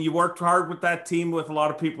did. I mean, you worked hard with that team, with a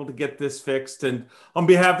lot of people, to get this fixed. And on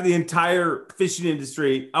behalf of the entire fishing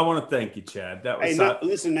industry, I want to thank you, Chad.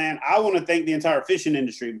 Listen, man, I want to thank the entire fishing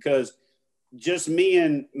industry, because just me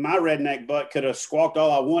and my redneck butt could have squawked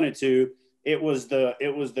all I wanted to. It was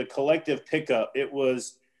the collective pickup. It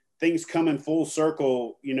was things coming full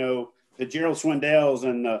circle, the Gerald Swindells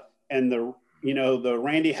and the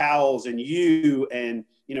Randy Howells and you and,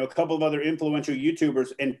 a couple of other influential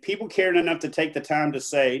YouTubers, and people cared enough to take the time to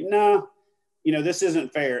say, no, this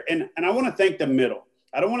isn't fair. And I want to thank the middle.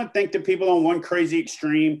 I don't want to thank the people on one crazy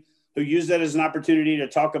extreme who use that as an opportunity to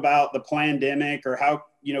talk about the pandemic or how,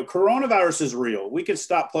 coronavirus is real. We could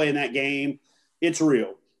stop playing that game. It's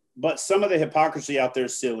real. But some of the hypocrisy out there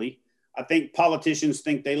is silly. I think politicians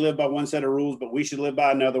think they live by one set of rules, but we should live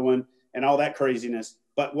by another one, and all that craziness.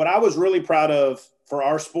 But what I was really proud of for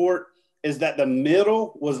our sport is that the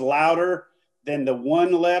middle was louder than the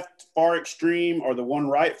one left far extreme or the one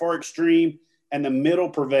right far extreme, and the middle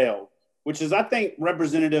prevailed, which is, I think,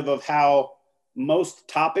 representative of how most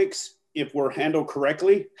topics, if we're handled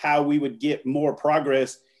correctly, how we would get more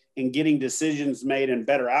progress in getting decisions made and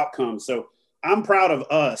better outcomes. So I'm proud of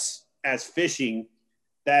us as fishing,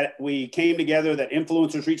 that we came together, that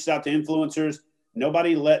influencers reached out to influencers.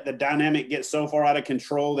 Nobody let the dynamic get so far out of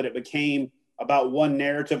control that it became about one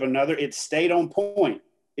narrative or another. It stayed on point.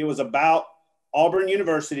 It was about Auburn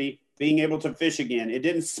University being able to fish again. It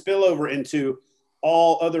didn't spill over into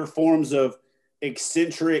all other forms of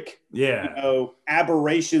eccentric,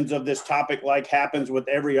 aberrations of this topic, like happens with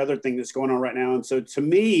every other thing that's going on right now. And so to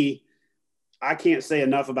me, I can't say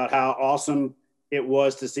enough about how awesome it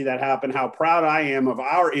was to see that happen, how proud I am of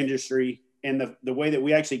our industry and the way that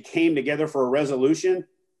we actually came together for a resolution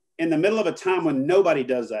in the middle of a time when nobody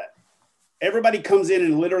does that. Everybody comes in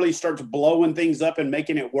and literally starts blowing things up and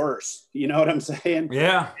making it worse. You know what I'm saying?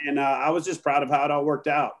 Yeah. And I was just proud of how it all worked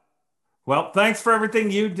out. Well, thanks for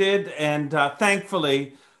everything you did. And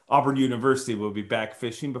thankfully, Auburn University will be back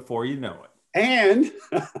fishing before you know it. And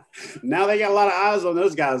now they got a lot of eyes on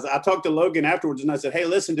those guys. I talked to Logan afterwards and I said, hey,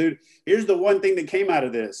 listen, dude, here's the one thing that came out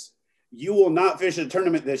of this. You will not fish a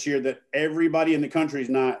tournament this year that everybody in the country is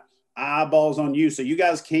not eyeballs on you. So you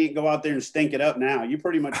guys can't go out there and stink it up now. You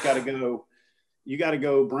pretty much got to go. You got to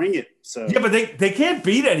go bring it. So yeah, but they can't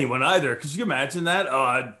beat anyone either. Could you imagine that? Oh,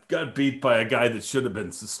 I got beat by a guy that should have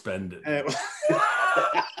been suspended.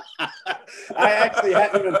 I actually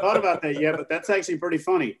hadn't even thought about that yet, but that's actually pretty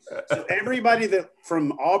funny. So everybody that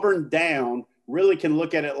from Auburn down really can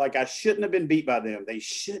look at it like I shouldn't have been beat by them. They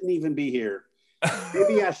shouldn't even be here.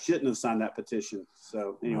 Maybe I shouldn't have signed that petition.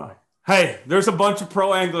 So anyway. Hey, there's a bunch of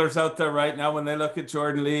pro anglers out there right now when they look at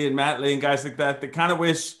Jordan Lee and Matt Lee and guys like that, they kind of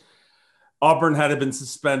wish Auburn had been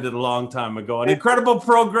suspended a long time ago. An incredible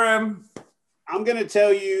program. I'm going to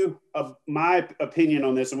tell you my opinion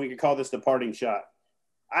on this, and we could call this the parting shot.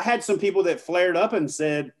 I had some people that flared up and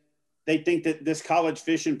said, they think that this college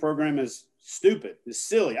fishing program is stupid, is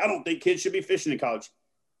silly. I don't think kids should be fishing in college.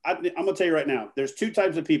 I'm going to tell you right now, there's two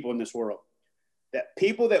types of people in this world. That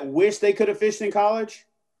people that wish they could have fished in college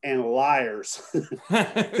and liars.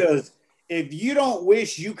 Because if you don't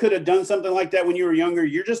wish you could have done something like that when you were younger,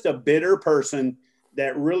 you're just a bitter person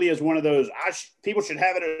that really is one of those, people should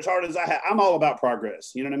have it as hard as I have. I'm all about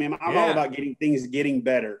progress. You know what I mean? I'm all about getting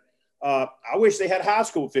better. I wish they had high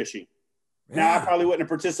school fishing. Yeah. Now, I probably wouldn't have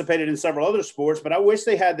participated in several other sports, but I wish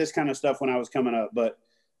they had this kind of stuff when I was coming up. But,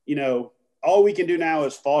 you know, all we can do now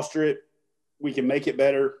is foster it. We can make it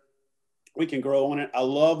better. We can grow on it. I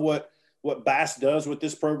love what Bass does with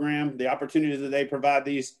this program, the opportunities that they provide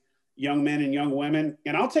these young men and young women.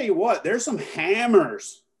 And I'll tell you what, there's some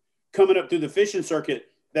hammers coming up through the fishing circuit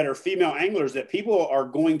that are female anglers that people are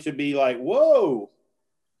going to be like, whoa,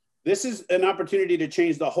 this is an opportunity to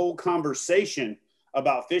change the whole conversation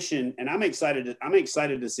about fishing. And I'm excited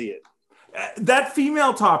to see it. That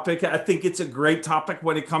female topic, I think it's a great topic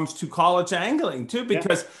when it comes to college angling too,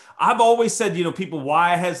 because I've always said, you know, people,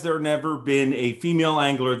 why has there never been a female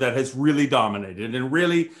angler that has really dominated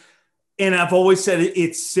and I've always said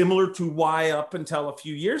it's similar to why up until a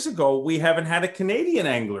few years ago, we haven't had a Canadian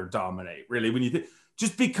angler dominate really. When you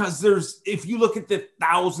just because if you look at the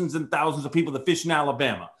thousands and thousands of people that fish in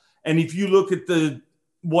Alabama, and if you look at the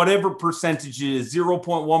whatever percentage is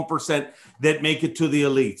 0.1% that make it to the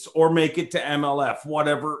elites or make it to MLF,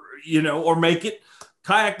 whatever, you know, or make it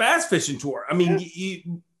Kayak Bass Fishing Tour. I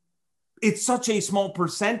mean, it's such a small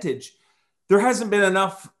percentage. There hasn't been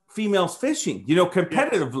enough females fishing, you know,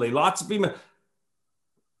 competitively. Lots of female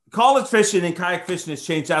college fishing and kayak fishing has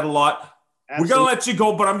changed that a lot. Absolutely. We're going to let you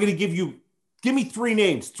go, but I'm going to give me 3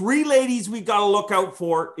 names, 3 ladies we got to look out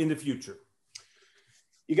for in the future.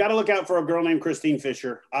 You got to look out for a girl named Christine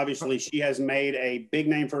Fisher. Obviously, she has made a big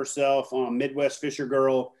name for herself. Midwest Fisher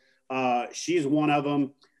Girl. She's one of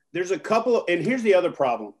them. There's a couple, and here's the other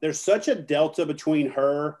problem. There's such a delta between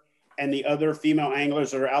her and the other female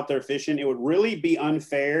anglers that are out there fishing. It would really be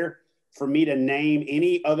unfair for me to name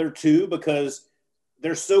any other 2 because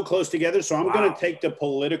they're so close together. So I'm going to take the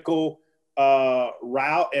political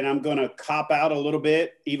route, and I'm going to cop out a little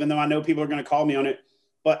bit, even though I know people are going to call me on it.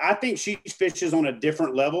 But I think she fishes on a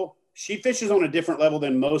different level. She fishes on a different level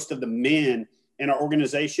than most of the men in our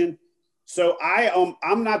organization. So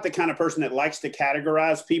I'm not the kind of person that likes to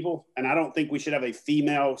categorize people, and I don't think we should have a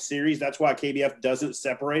female series. That's why KBF doesn't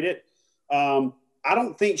separate it. I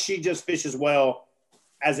don't think she just fishes well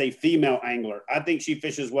as a female angler. I think she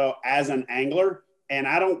fishes well as an angler, and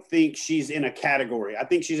I don't think she's in a category. I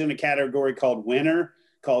think she's in a category called winner,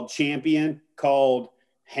 called champion, called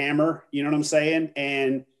hammer, you know what I'm saying?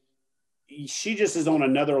 And she just is on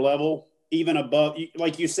another level, even above.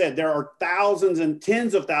 Like you said, there are thousands and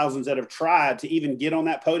tens of thousands that have tried to even get on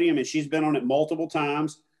that podium, and she's been on it multiple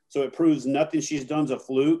times. So it proves nothing she's done is a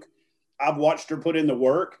fluke. I've watched her put in the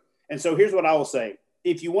work. And so here's what I will say.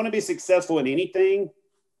 If you want to be successful in anything,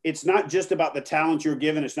 it's not just about the talent you're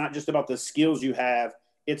given. It's not just about the skills you have.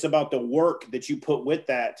 It's about the work that you put with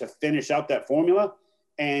that to finish out that formula.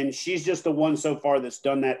 And she's just the one so far that's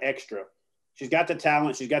done that extra. She's got the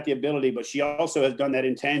talent, she's got the ability, but she also has done that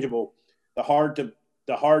intangible, the hard to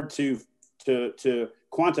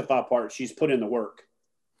quantify part. She's put in the work.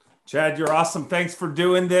 Chad, you're awesome. Thanks for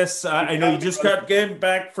doing this. I know you just got getting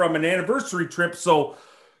back from an anniversary trip, so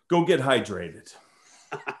go get hydrated.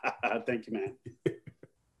 Thank you, man.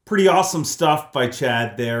 Pretty awesome stuff by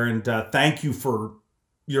Chad there, and thank you for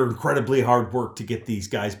your incredibly hard work to get these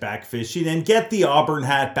guys back fishing and get the Auburn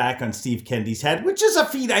hat back on Steve Kendi's head, which is a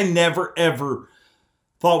feat I never, ever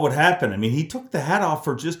thought would happen. I mean, he took the hat off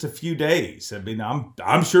for just a few days. I mean,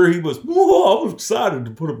 I'm sure he was, whoa, I was excited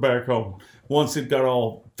to put it back on once it got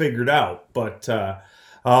all figured out. But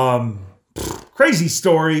crazy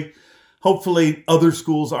story. Hopefully other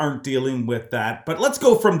schools aren't dealing with that. But let's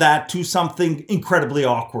go from that to something incredibly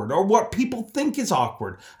awkward, or what people think is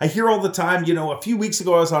awkward. I hear all the time, you know, a few weeks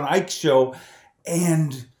ago I was on Ike's show,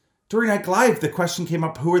 and during Ike Live, the question came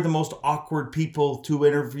up, who are the most awkward people to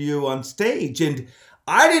interview on stage? And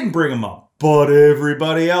I didn't bring him up, but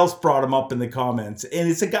everybody else brought him up in the comments. And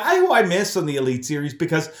it's a guy who I miss on the Elite Series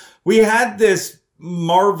because we had this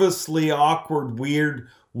marvelously awkward, weird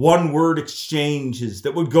one-word exchanges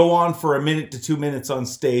that would go on for a minute to 2 minutes on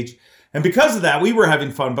stage. And because of that, we were having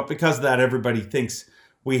fun, but because of that, everybody thinks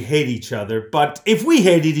we hate each other. But if we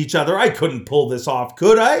hated each other, I couldn't pull this off,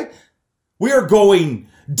 could I? We are going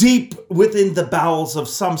deep within the bowels of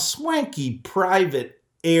some swanky private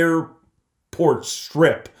airport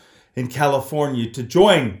strip in California to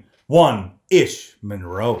join one Ish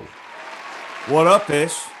Monroe. What up,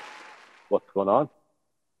 Ish? What's going on?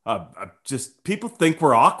 Just people think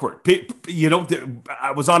we're awkward.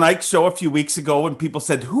 I was on Ike's show a few weeks ago and people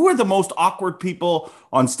said, who are the most awkward people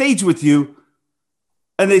on stage with you?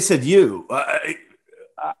 And they said, you.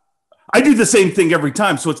 I do the same thing every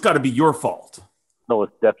time, so it's got to be your fault. No,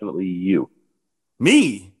 it's definitely you.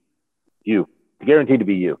 Me? You. It's guaranteed to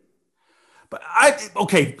be you. But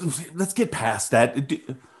okay, let's get past that.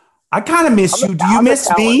 I kind of miss you. Do you miss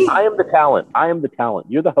me? I am the talent.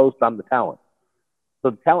 You're the host. I'm the talent. So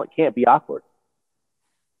the talent can't be awkward.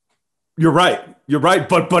 You're right.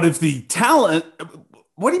 But if the talent,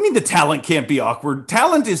 what do you mean the talent can't be awkward?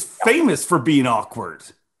 Talent is famous for being awkward.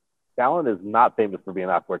 Talent is not famous for being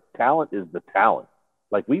awkward. Talent is the talent.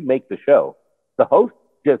 Like, we make the show. The host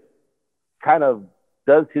just kind of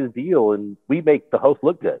does his deal, and we make the host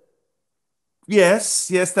look good. Yes,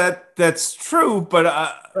 that's true. But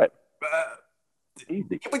right.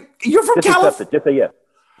 Easy. But you're from California. Just say yes.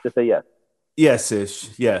 Just say yes. Yes,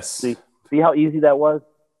 Ish. Yes. See how easy that was?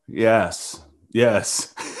 Yes.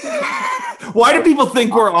 Why do people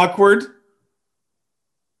think we're awkward?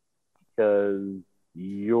 Because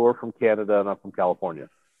you're from Canada and I'm from California.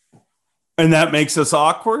 And that makes us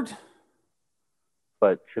awkward?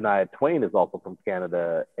 But Shania Twain is also from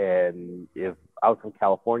Canada. And if I was from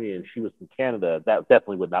California and she was from Canada, that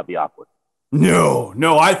definitely would not be awkward. No,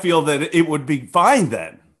 I feel that it would be fine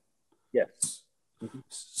then. Yes.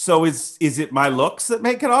 So is it my looks that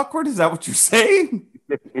make it awkward? Is that what you're saying?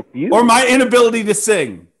 If you, or my inability to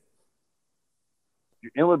sing?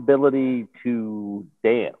 Your inability to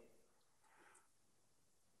dance.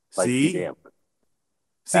 See,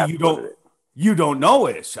 you don't know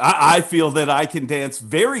Ish. I feel that I can dance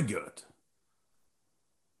very good.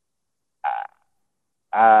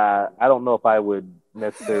 I don't know if I would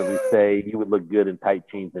necessarily say you would look good in tight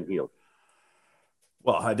jeans and heels.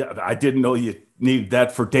 Well, I didn't know you needed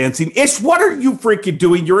that for dancing. Ish, what are you freaking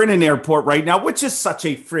doing? You're in an airport right now, which is such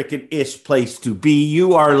a freaking Ish place to be.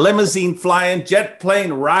 You are limousine flying, jet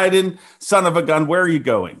plane riding, son of a gun. Where are you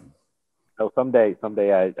going? So someday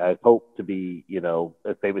I hope to be,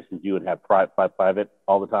 as famous as you and have private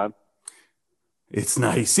all the time. It's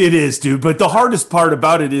nice. It is, dude. But the hardest part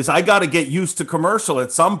about it is I got to get used to commercial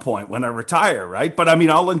at some point when I retire, right? But I mean,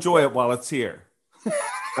 I'll enjoy it while it's here.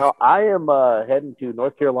 Now, I am heading to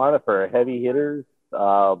North Carolina for heavy hitters.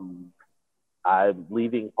 I'm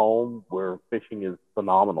leaving home where fishing is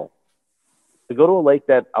phenomenal. To go to a lake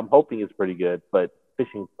that I'm hoping is pretty good, but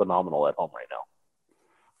fishing's phenomenal at home right now.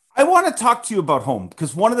 I want to talk to you about home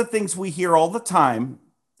because one of the things we hear all the time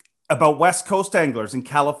about West Coast anglers and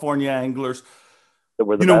California anglers,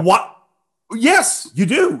 what? Yes, you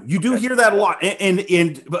do. You do hear that a lot. And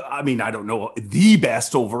I mean, I don't know the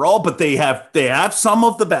best overall, but they have some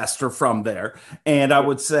of the best are from there. And I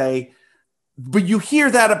would say, but you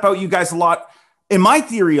hear that about you guys a lot. And my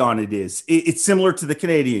theory on it is it's similar to the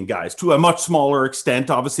Canadian guys to a much smaller extent.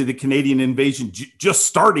 Obviously, the Canadian invasion just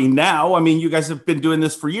starting now. I mean, you guys have been doing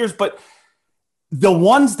this for years, but the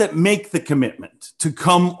ones that make the commitment to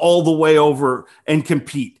come all the way over and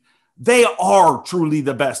compete, they are truly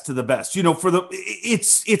the best to the best.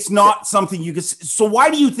 It's not something you can. So why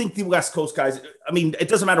do you think the West Coast guys? I mean, it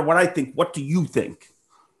doesn't matter what I think. What do you think?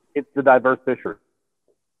 It's the diverse fishery.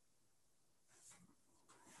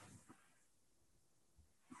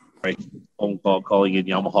 Right, phone call calling in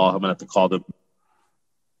Yamaha. I'm gonna have to call them.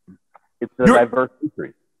 It's the diverse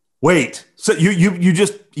fishery. Wait, so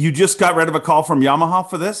you just got rid of a call from Yamaha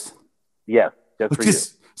for this? Yes, just for you.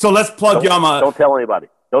 So let's plug Yamaha. Don't tell anybody.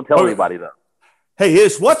 Don't tell anybody though. Hey,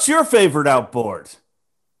 Ish, what's your favorite outboard?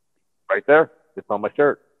 Right there. It's on my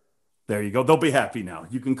shirt. There you go. They'll be happy now.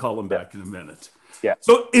 You can call them back in a minute. Yeah.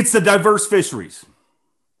 So it's the diverse fisheries.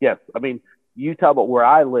 Yes. I mean, you talk about where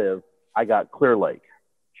I live, I got Clear Lake.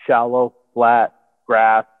 Shallow, flat,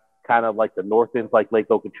 grass, kind of like the north end's like Lake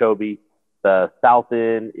Okeechobee. The south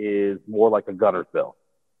end is more like a Gunnersville.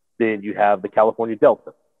 Then you have the California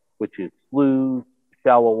Delta, which is sloughs,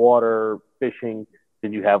 shallow water fishing.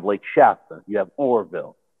 Then you have Lake Shasta. You have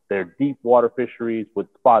Oroville. They're deep water fisheries with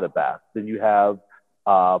spotted bass. Then you have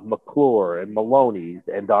McClure and Maloney's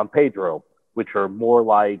and Don Pedro, which are more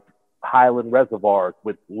like highland reservoirs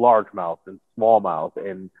with largemouth and smallmouth.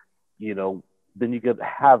 And, then you get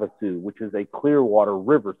Havasu, which is a clear water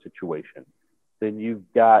river situation. Then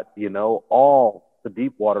you've got, all the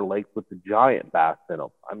deep water lakes with the giant bass in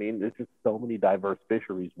them. I mean, there's just so many diverse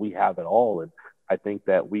fisheries. We have it all. And I think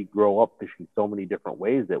that we grow up fishing so many different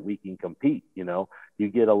ways that we can compete. You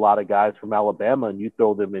get a lot of guys from Alabama and you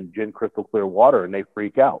throw them in gin crystal clear water and they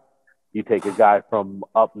freak out. You take a guy from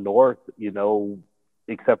up north,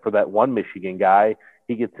 except for that one Michigan guy,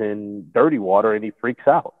 he gets in dirty water and he freaks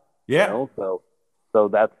out. Yeah. So So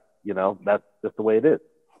that's just the way it is.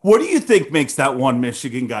 What do you think makes that one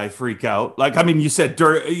Michigan guy freak out? Like, I mean, you said,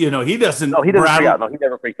 he doesn't. No, he doesn't freak out. No, he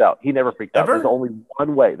never freaks out. He never freaks out. Ever? There's only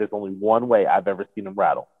one way. There's only one way I've ever seen him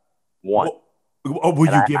rattle. One. Will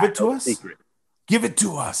you give it to us? Secret. Give it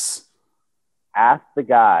to us. Ask the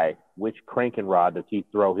guy which cranking rod does he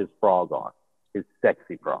throw his frog on? His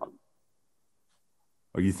sexy frog.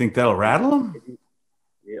 Oh, you think that'll rattle him?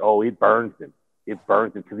 Oh, it burns him. It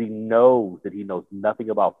burns him because he knows nothing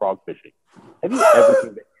about frog fishing. Have you ever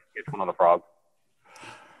seen that catch one on a frog?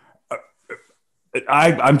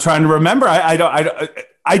 I'm trying to remember.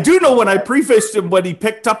 I do know when I pre-fished him, when he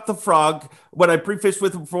picked up the frog, when I pre-fished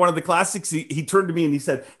with him for one of the classics, he turned to me and he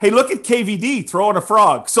said, "Hey, look at KVD throwing a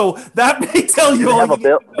frog." So that may tell you all.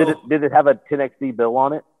 Did it have a 10XD bill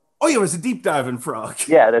on it? Oh, yeah, it was a deep diving frog.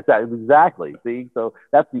 Yeah, that's exactly. See, so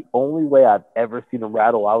that's the only way I've ever seen him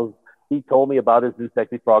rattle. He told me about his new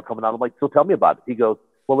sexy frog coming out. I'm like, so tell me about it. He goes,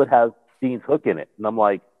 well, it has Dean's hook in it. And I'm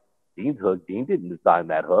like, Dean's hook? Dean didn't design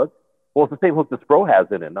that hook. Well, it's the same hook the Spro has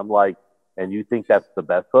in it. And I'm like, and you think that's the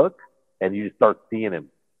best hook? And you start seeing him.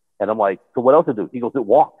 And I'm like, so what else to do? He goes, it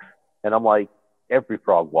walks. And I'm like, every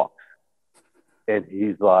frog walks. And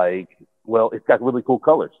he's like, well, it's got really cool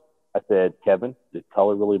colors. I said, Kevin, does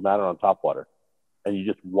color really matter on topwater? And you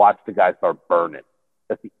just watch the guy start burning.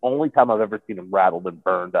 That's the only time I've ever seen him rattled and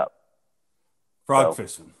burned up. Frog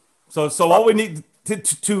fishing. So all we need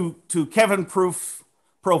to Kevin proof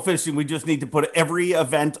pro fishing, we just need to put every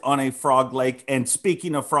event on a frog lake. And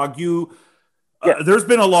speaking of frog, there's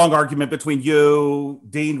been a long argument between you,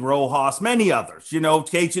 Dean Rojas, many others.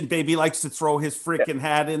 Cajun Baby likes to throw his freaking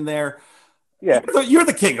hat in there. Yeah. You're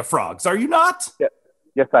the king of frogs, are you not? Yeah.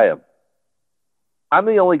 Yes, I am. I'm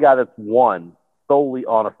the only guy that's won solely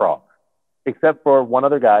on a frog, except for one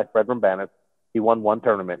other guy, Fred Rambanez. He won one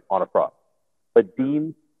tournament on a frog. But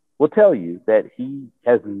Dean will tell you that he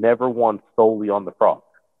has never won solely on the frog.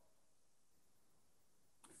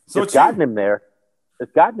 So it's gotten him there.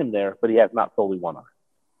 It's gotten him there, but he has not solely won on it.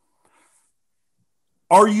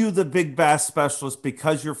 Are you the big bass specialist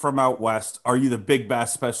because you're from out west? Are you the big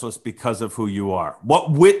bass specialist because of who you are?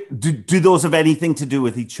 Do those have anything to do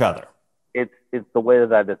with each other? It's the way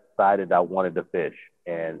that I decided I wanted to fish,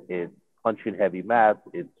 and it's punching heavy mats,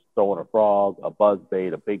 it's throwing a frog, a buzz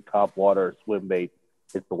bait, a big top water, swim bait.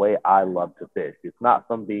 It's the way I love to fish. It's not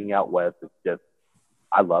from being out west. It's just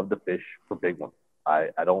I love to fish for big ones. I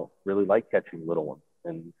don't really like catching little ones,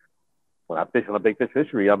 and when I fish on a big fish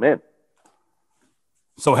fishery, I'm in.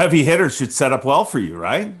 So heavy hitters should set up well for you,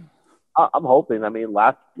 right? I'm hoping. I mean,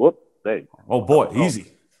 oh boy,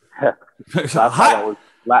 easy.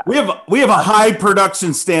 We have a high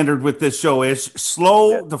production standard with this show. Ish,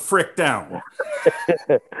 slow the frick down.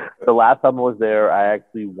 The last time I was there, I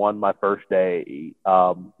actually won my first day.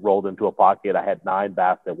 Rolled into a pocket. I had 9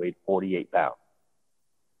 bass that weighed 48 pounds.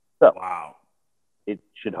 So wow, it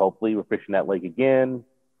should hopefully we're fishing that lake again.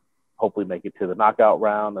 Hopefully make it to the knockout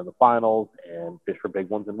round and the finals and fish for big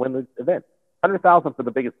ones and win the event. 100,000 for the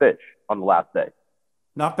biggest fish on the last day.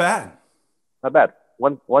 Not bad. Not bad.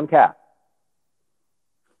 One cast.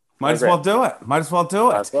 Might as well do it.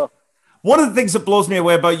 Well. One of the things that blows me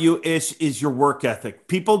away about you, Ish, is your work ethic.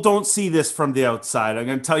 People don't see this from the outside. I'm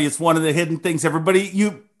going to tell you, it's one of the hidden things.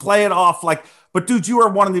 You play it off like, but dude, you are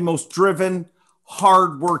one of the most driven,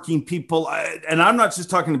 hardworking people. And I'm not just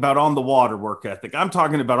talking about on the water work ethic. I'm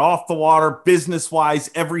talking about off the water,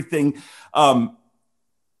 business-wise, everything.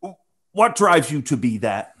 What drives you to be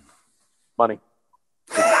that? Money.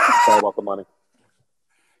 It's all about the money.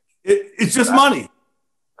 It's just money.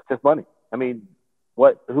 It's just money. I mean,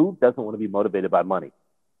 who doesn't want to be motivated by money?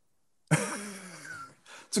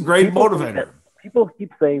 It's a great motivator. People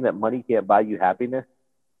keep saying that money can't buy you happiness.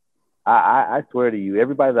 I swear to you,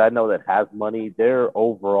 everybody that I know that has money, they're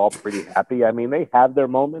overall pretty happy. I mean, they have their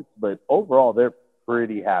moments, but overall, they're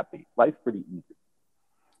pretty happy. Life's pretty easy.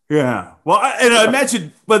 Yeah. Well, I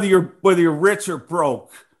imagine whether you're rich or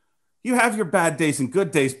broke, you have your bad days and good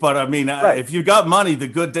days. But I mean, right. If you got money, the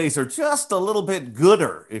good days are just a little bit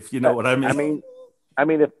gooder, if you know what I mean. I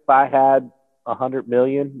mean, if I had $100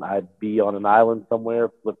 million, I'd be on an island somewhere,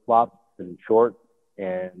 flip flops and shorts,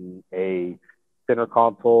 and a center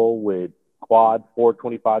console with quad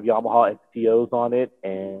 425 Yamaha XTOs on it,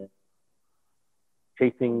 and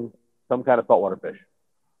chasing some kind of saltwater fish.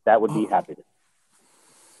 That would be happiness.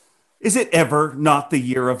 Is it ever not the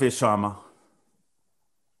year of Ishama?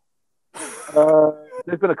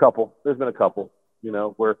 There's been a couple,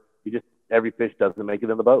 where every fish doesn't make it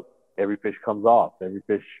in the boat. Every fish comes off. Every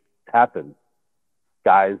fish happens.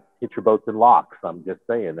 Guys hit your boats in locks. I'm just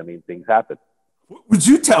saying. I mean, things happen. Would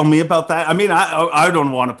you tell me about that? I mean, I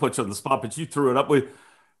don't want to put you on the spot, but you threw it up with,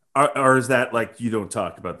 or is that like you don't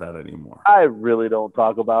talk about that anymore? I really don't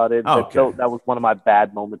talk about it. Okay. So that was one of my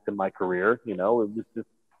bad moments in my career. You know, it was just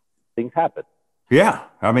things happen. Yeah,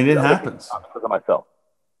 I mean, it happens. Because of myself.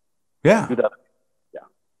 Yeah.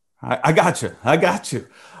 I got you.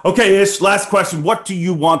 Okay, Ish, last question. What do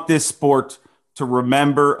you want this sport to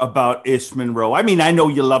remember about Ish Monroe? I mean, I know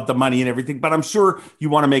you love the money and everything, but I'm sure you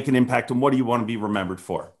want to make an impact. And what do you want to be remembered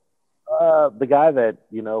for? The guy that,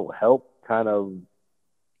 helped kind of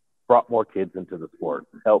brought more kids into the sport,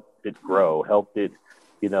 helped it grow, helped it,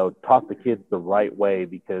 taught the kids the right way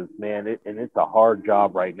because, man, it's a hard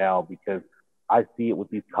job right now because I see it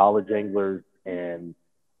with these college anglers and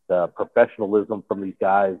the professionalism from these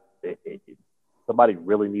guys. Somebody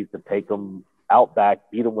really needs to take them out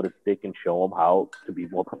back, beat them with a stick, and show them how to be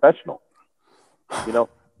more professional.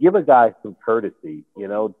 Give a guy some courtesy.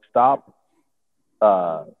 Stop,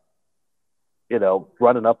 running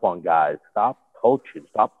up on guys. Stop poaching.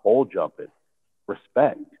 Stop pole jumping.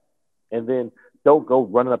 Respect, and then don't go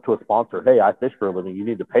running up to a sponsor. Hey, I fish for a living. You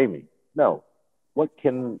need to pay me. No, what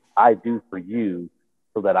can I do for you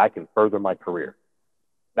so that I can further my career?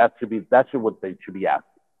 That's what they should be asking.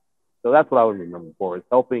 So that's what I would remember for, is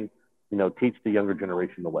helping, teach the younger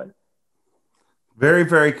generation the way. Very,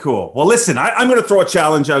 very cool. Well, listen, I'm going to throw a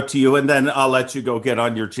challenge out to you, and then I'll let you go get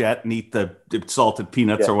on your jet and eat the salted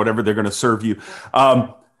peanuts or whatever they're going to serve you.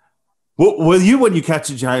 Will you, when you catch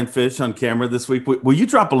a giant fish on camera this week, will you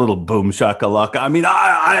drop a little boom shakalaka? I mean,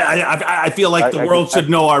 I feel like the world should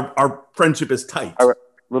know our friendship is tight.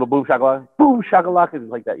 Little boom shakalaka, is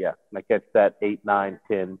like that. Yeah, and I catch that 8, 9,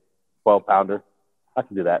 10, 12 pounder. I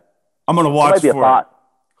can do that. I'm gonna watch it.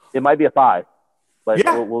 It might be a 5, but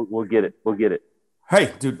we'll get it. We'll get it.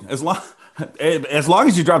 Hey, dude, as long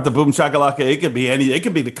as you drop the boom shakalaka, it could be It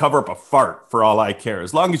could be to cover up a fart for all I care.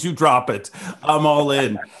 As long as you drop it, I'm all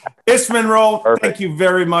in. Ish Monroe, thank you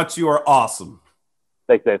very much. You are awesome.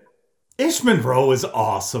 Thanks, Dave. Ish Monroe is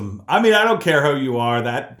awesome. I mean, I don't care who you are.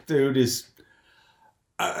 That dude is.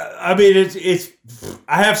 I mean, it's.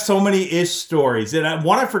 I have so many Ish stories, and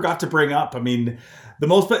one I forgot to bring up. I mean,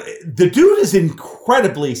 the dude is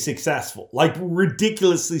incredibly successful, like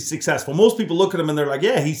ridiculously successful. Most people look at him and they're like,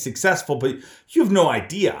 "Yeah, he's successful," but you have no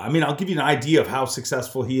idea. I mean, I'll give you an idea of how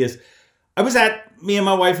successful he is. Me and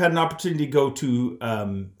my wife had an opportunity to go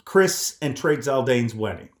to Chris and Trey Zaldane's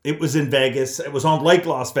wedding. It was in Vegas. It was on Lake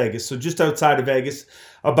Las Vegas, so just outside of Vegas,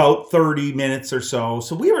 about 30 minutes or so.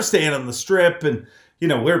 So we were staying on the Strip, and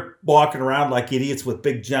we're walking around like idiots with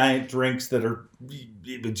big giant drinks that are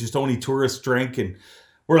just only tourists drink. And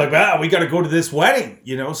we're like, we got to go to this wedding,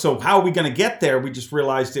 So how are we going to get there? We just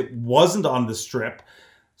realized it wasn't on the Strip.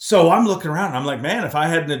 So I'm looking around and I'm like, man, if I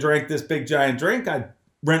hadn't drank this big giant drink, I'd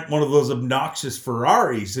rent one of those obnoxious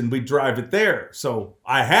Ferraris and we'd drive it there. So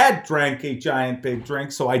I had drank a giant big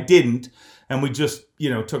drink, so I didn't. And we just,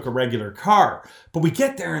 took a regular car. But we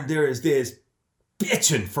get there and there is this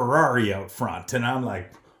bitchin' Ferrari out front. And I'm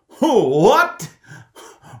like, what?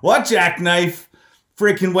 What jackknife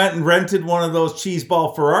freaking went and rented one of those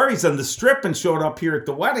cheeseball Ferraris on the Strip and showed up here at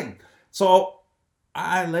the wedding? So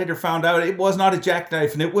I later found out it was not a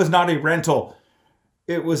jackknife and it was not a rental.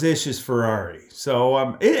 It was Ish's Ferrari.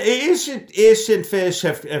 So Ish and Fish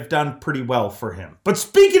have done pretty well for him. But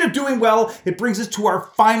speaking of doing well, it brings us to our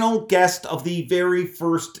final guest of the very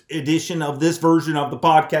first edition of this version of the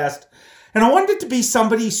podcast. And I wanted it to be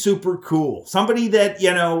somebody super cool. Somebody that,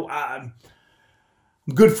 I'm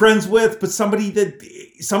good friends with, but somebody that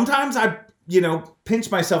sometimes I,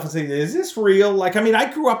 pinch myself and say, is this real? Like, I mean,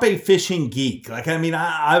 I grew up a fishing geek. Like, I mean,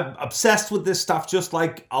 I'm obsessed with this stuff just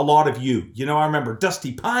like a lot of you. I remember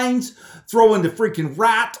Dusty Pines, throwing the freaking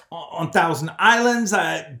rat on Thousand Islands,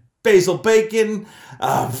 Basil Bacon,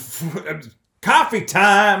 Coffee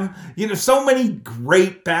Time, so many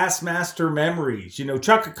great Bassmaster memories.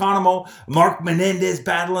 Chuck Economo, Mark Menendez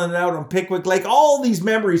battling it out on Pickwick Lake. All these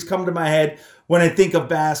memories come to my head when I think of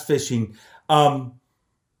bass fishing.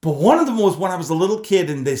 But one of them was when I was a little kid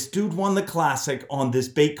and this dude won the classic on this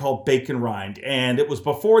bait called Bacon Rind. And it was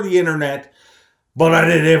before the internet, but I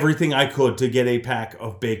did everything I could to get a pack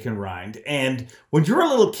of Bacon Rind. And when you're a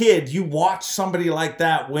little kid, you watch somebody like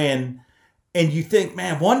that win and you think,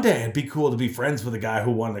 man, one day it'd be cool to be friends with a guy who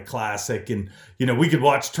won the classic. And, we could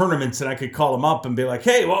watch tournaments and I could call him up and be like,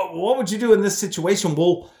 hey, what would you do in this situation?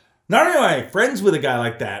 Well, not only am I friends with a guy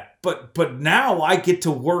like that, but now I get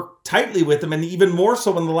to work tightly with him, and even more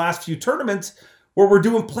so in the last few tournaments where we're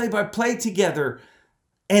doing play-by-play together.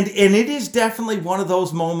 And it is definitely one of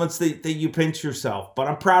those moments that you pinch yourself. But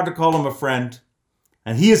I'm proud to call him a friend,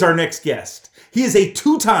 and he is our next guest. He is a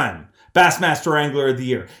 2-time Bassmaster Angler of the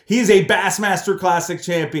Year. He is a Bassmaster Classic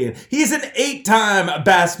champion. He's an 8-time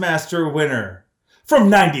Bassmaster winner. From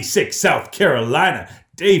 96, South Carolina,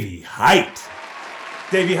 Davy Hite.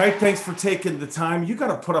 Davy Hite, thanks for taking the time. You got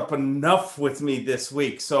to put up enough with me this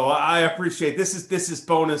week, so I appreciate this. This is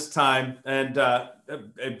bonus time, and I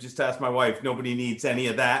just asked my wife. Nobody needs any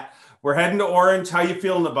of that. We're heading to Orange. How you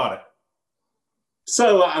feeling about it?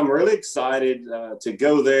 So I'm really excited to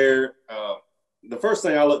go there. The first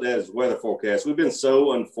thing I looked at is weather forecast. We've been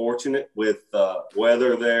so unfortunate with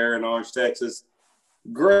weather there in Orange, Texas.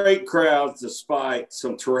 Great crowds despite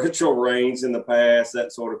some torrential rains in the past,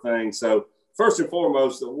 that sort of thing. So first and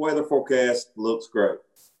foremost, the weather forecast looks great.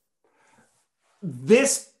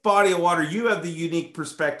 This body of water, you have the unique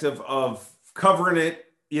perspective of covering it.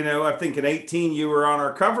 You know, I think in 18 you were on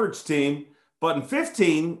our coverage team, but in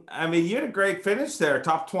 15, I mean, you had a great finish there,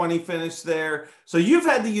 top 20 finish there. So you've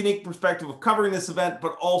had the unique perspective of covering this event,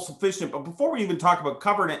 but also fishing it. But before we even talk about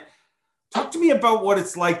covering it, talk to me about what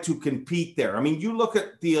it's like to compete there. I mean, you look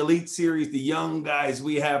at the Elite Series, the young guys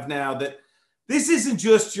we have now, that this isn't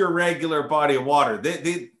just your regular body of water.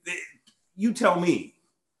 You tell me.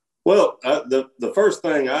 Well, the first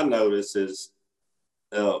thing I notice is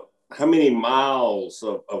how many miles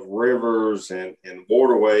of rivers and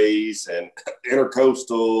waterways and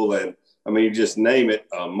intercoastal and, I mean, you just name it,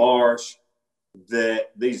 marsh,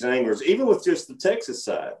 that these anglers, even with just the Texas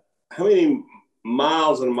side, how many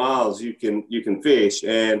miles and miles you can fish.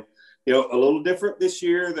 And, you know, a little different this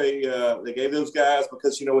year. They gave those guys,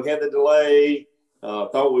 because, you know, we had the delay,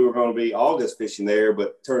 thought we were going to be August fishing there,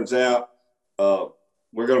 but turns out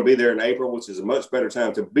we're going to be there in April, which is a much better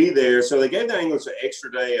time to be there. So they gave the anglers an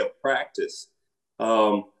extra day of practice,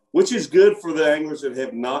 which is good for the anglers that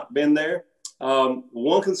have not been there.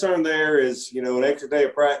 One concern there is, you know, an extra day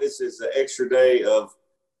of practice is an extra day of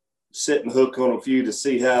setting hook on a few to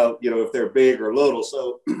see how, you know, if they're big or little.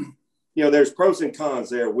 So, you know, there's pros and cons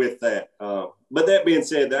there with that. But that being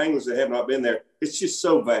said, the anglers that have not been there, it's just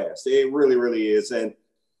so vast. It really, really is. And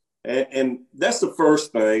that's the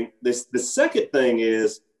first thing. The second thing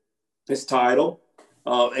is it's tidal.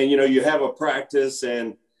 And, you know, you have a practice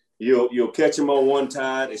and you'll catch them on one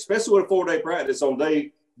tide, especially with a 4-day practice on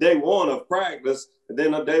day one of practice. And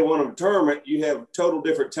then on day one of a tournament, you have total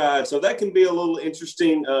different tides. So that can be a little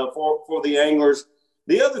interesting for the anglers.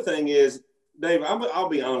 The other thing is, Dave, I'll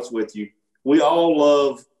be honest with you. We all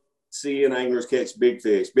love seeing anglers catch big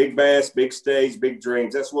fish, big bass, big stage, big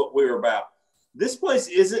dreams. That's what we're about. This place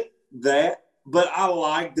isn't that, but I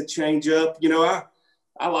like the change up. You know,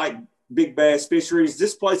 I like big bass fisheries.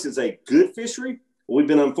 This place is a good fishery. We've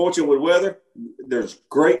been unfortunate with weather. There's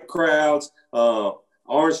great crowds.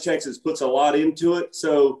 Orange, Texas puts a lot into it.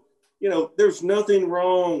 So, you know, there's nothing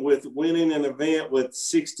wrong with winning an event with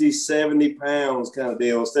 60, 70 pounds kind of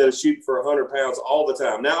deal instead of shooting for 100 pounds all the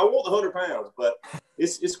time. Now, I want the 100 pounds, but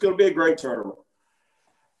it's going to be a great tournament.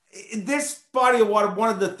 This body of water, one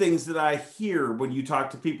of the things that I hear when you talk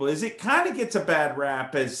to people is it kind of gets a bad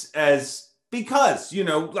rap as because, you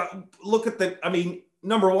know, look at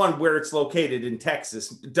number one, where it's located in Texas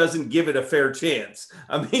doesn't give it a fair chance.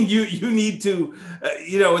 I mean, you need to,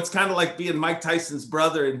 you know, it's kind of like being Mike Tyson's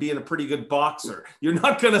brother and being a pretty good boxer. You're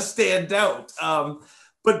not going to stand out.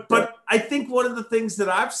 But I think one of the things that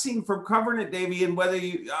I've seen from covering it, Davey, and whether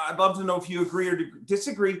I'd love to know if you agree or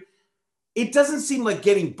disagree, it doesn't seem like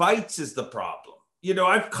getting bites is the problem. You know,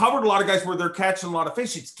 I've covered a lot of guys where they're catching a lot of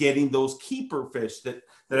fish. It's getting those keeper fish that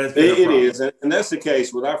has been a problem. It is, and that's the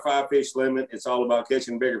case with our 5-fish limit. It's all about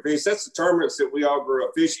catching bigger fish. That's the tournaments that we all grew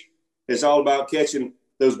up fishing. It's all about catching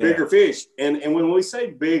those bigger fish. And when we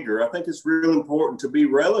say bigger, I think it's real important to be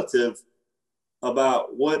relative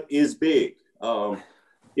about what is big. You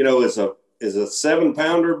know, is a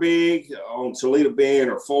 7-pounder big on Toledo Bend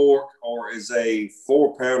or Fork, or is a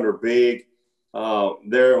 4-pounder big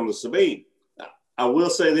there on the Sabine? I will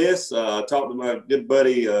say this. I talked to my good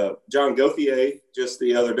buddy, John Gauthier, just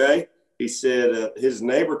the other day. He said his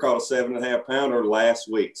neighbor caught a 7.5-pounder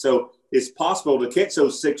last week. So it's possible to catch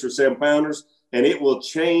those 6 or 7-pounders, and it will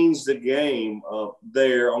change the game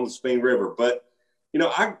there on the Sabine River. But, you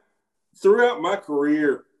know, throughout my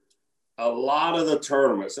career, a lot of the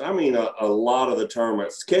tournaments, I mean, a lot of the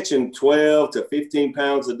tournaments, catching 12 to 15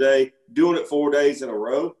 pounds a day, doing it 4 days in a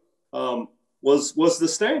row, was the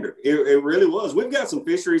standard. It really was. We've got some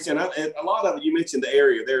fisheries, and a lot of it, you mentioned the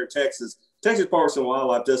area there in Texas. Texas Parks and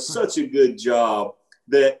Wildlife does such a good job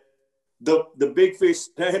that the big fish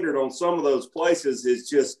standard on some of those places is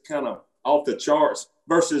just kind of off the charts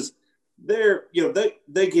versus they're, you know,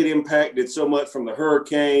 they get impacted so much from the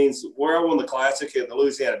hurricanes. Where I won the Classic in the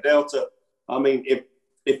Louisiana Delta, I mean, if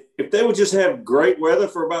if they would just have great weather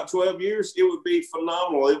for about 12 years, it would be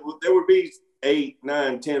phenomenal. There would be 8,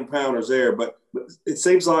 9, 10 pounders there, but it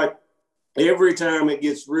seems like every time it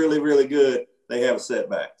gets really, really good, they have a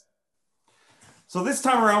setback. So this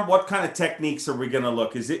time around, what kind of techniques are we going to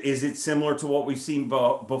look? Is it similar to what we've seen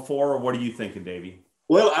before, or what are you thinking, Davy?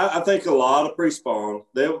 Well, I think a lot of pre-spawn.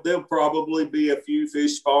 There'll probably be a few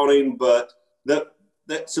fish spawning, but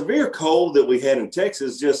that severe cold that we had in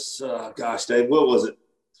Texas just, gosh, Dave, what was it?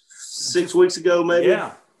 6 weeks ago, maybe?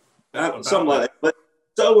 Yeah. Something like that. But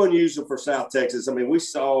so unusual for South Texas. I mean, we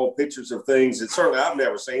saw pictures of things that certainly I've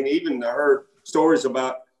never seen. Even I heard stories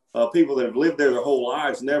about people that have lived there their whole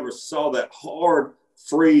lives, never saw that hard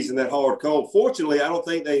freeze and that hard cold. Fortunately, I don't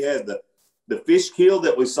think they had the fish kill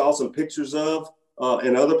that we saw some pictures of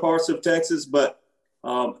in other parts of Texas, but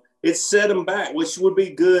it set them back, which would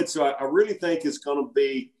be good. So I really think it's going to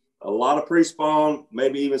be a lot of pre-spawn,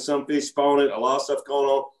 maybe even some fish spawning, a lot of stuff going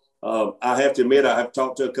on. I have to admit, I have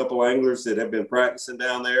talked to a couple anglers that have been practicing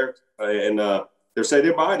down there, and they say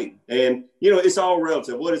they're biting. And, it's all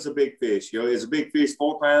relative. What is a big fish? Is a big fish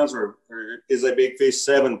 4 pounds or is a big fish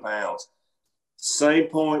 7 pounds? Same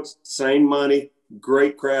points, same money,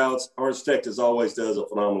 great crowds. Orange Texas always does a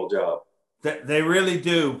phenomenal job. They really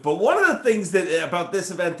do. But one of the things about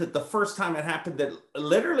this event that the first time it happened that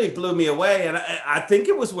literally blew me away, and I think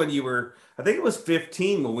it was when I think it was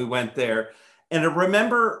 15 when we went there. And I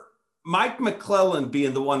remember Mike McClellan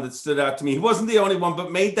being the one that stood out to me. He wasn't the only one,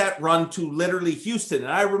 but made that run to literally Houston.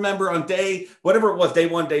 And I remember on day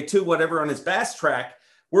 1, day 2, whatever, on his bass track,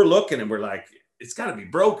 we're looking and we're like, it's got to be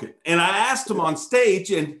broken. And I asked him on stage,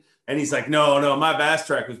 and he's like, no, my bass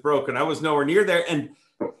track was broken. I was nowhere near there. And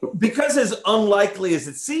because as unlikely as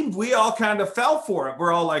it seemed, we all kind of fell for it.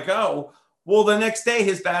 We're all like, oh, well, the next day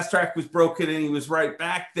his bass track was broken and he was right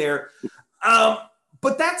back there.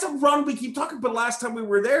 But that's a run we keep talking about. Last time we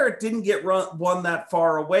were there, it didn't get one that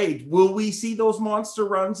far away. Will we see those monster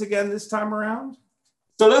runs again this time around?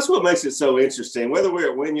 So that's what makes it so interesting. Whether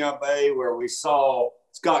we're at Winyah Bay, where we saw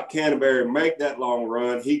Scott Canterbury make that long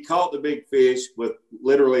run, he caught the big fish with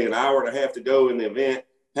literally an hour and a half to go in the event,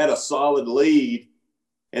 had a solid lead.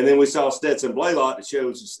 And then we saw Stetson Blaylock, that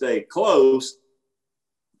chose to stay close,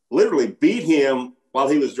 literally beat him while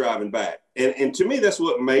he was driving back. And to me, that's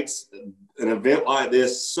what makes an event like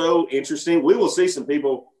this so interesting. We will see some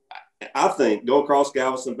people, I think, go across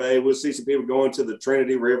Galveston Bay. We'll see some people going to the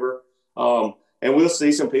Trinity River. And we'll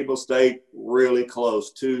see some people stay really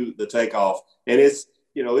close to the takeoff. And it's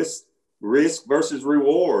risk versus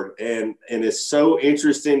reward. And it's so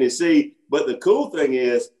interesting to see. But the cool thing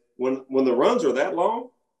is when the runs are that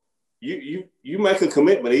long, you make a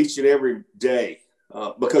commitment each and every day.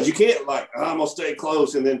 Because you can't I'm going to stay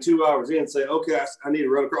close and then 2 hours in say, okay, I need to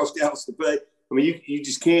run across Galveston Bay. I mean, you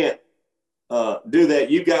just can't do that.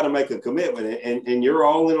 You've got to make a commitment, and you're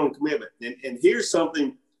all in on commitment. And here's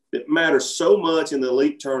something that matters so much in the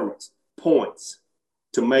elite tournaments, points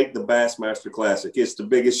to make the Bassmaster Classic. It's the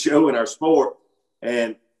biggest show in our sport.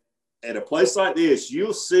 And at a place like this,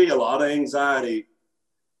 you'll see a lot of anxiety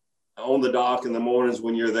on the dock in the mornings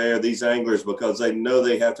when you're there, these anglers, because they know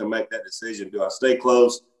they have to make that decision. Do I stay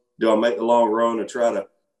close? Do I make the long run and try to,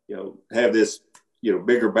 have this,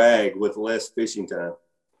 bigger bag with less fishing time?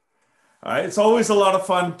 It's always a lot of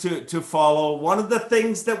fun to follow. One of the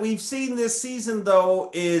things that we've seen this season, though,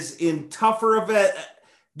 is in tougher event.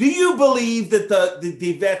 Do you believe that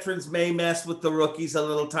the veterans may mess with the rookies a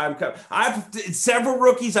little time? Several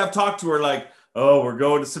rookies I've talked to are like, oh, we're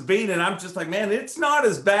going to Sabine. And I'm just like, man, it's not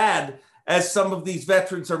as bad as some of these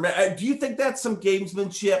veterans are. Do you think that's some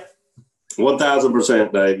gamesmanship?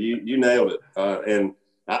 1,000%, Dave. You nailed it. And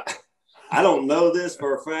I don't know this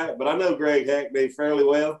for a fact, but I know Greg Hackney fairly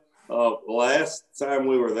well. Last time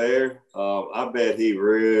we were there, I bet he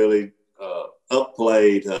really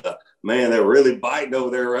upplayed. Man, they're really biting over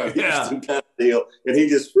there around Houston kind of deal. And he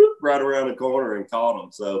just whooped right around the corner and caught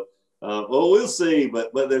them. So, we'll see.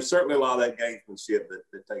 But there's certainly a lot of that gamesmanship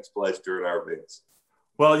that takes place during our events.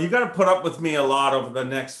 Well, you got to put up with me a lot over the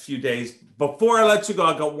next few days. Before I let you go,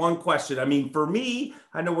 I got one question. I mean, for me,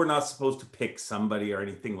 I know we're not supposed to pick somebody or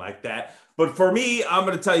anything like that. But for me, I'm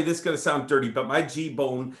going to tell you, this is going to sound dirty, but my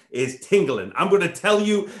G-bone is tingling. I'm going to tell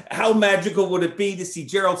you, how magical would it be to see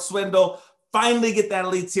Gerald Swindle finally get that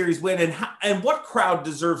Elite Series win? And what crowd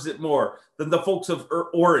deserves it more than the folks of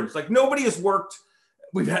Orange? Like, nobody has worked.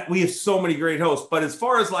 We have so many great hosts. But as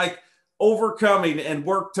far as overcoming and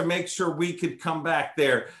work to make sure we could come back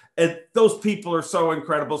there, and those people are so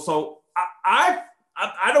incredible. So I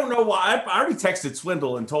don't know why. I already texted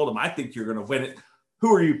Swindle and told him I think you're going to win it.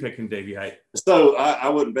 Who are you picking, Davy Hite? So I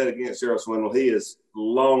wouldn't bet against Gerald Swindle. He is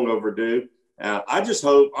long overdue. I just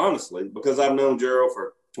hope, honestly, because I've known Gerald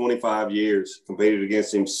for 25 years, competed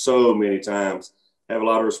against him so many times, have a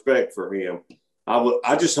lot of respect for him.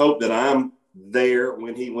 I just hope that I'm there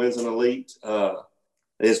when he wins an elite,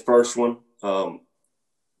 his first one.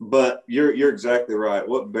 But you're exactly right.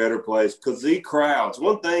 What better place? Because the crowds,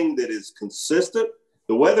 one thing that is consistent,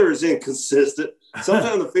 the weather is inconsistent.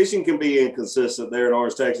 Sometimes the fishing can be inconsistent there in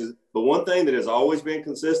Orange, Texas. But one thing that has always been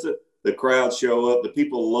consistent, the crowds show up. The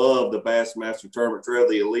people love the Bassmaster Tournament Trail,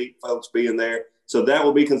 the elite folks being there. So that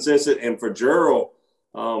will be consistent. And for Gerald,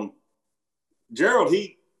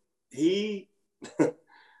 he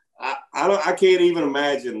I can't even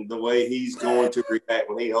imagine the way he's going to react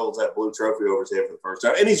when he holds that blue trophy over his head for the first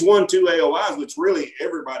time. And he's won 2 AOIs, which really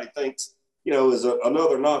everybody thinks, is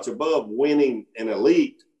another notch above winning an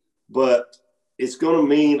elite. But it's going to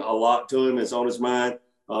mean a lot to him. It's on his mind.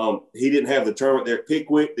 He didn't have the tournament there at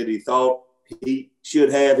Pickwick that he thought he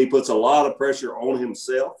should have. He puts a lot of pressure on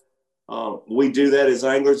himself. We do that as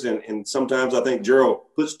anglers, and sometimes I think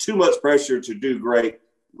Gerald puts too much pressure to do great.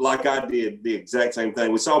 Like I did the exact same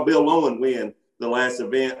thing. We saw Bill Lowen win the last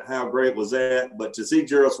event. How great was that? But to see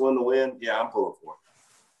Gerald win the win, yeah, I'm pulling for him.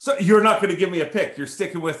 So you're not going to give me a pick. You're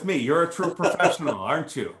sticking with me. You're a true professional,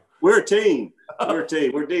 aren't you? We're a team. We're a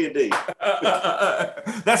team. We're D&D.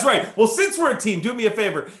 That's right. Well, since we're a team, do me a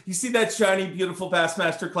favor. You see that shiny, beautiful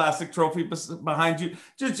Bassmaster Classic trophy behind you?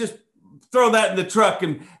 Just throw that in the truck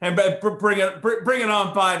and bring it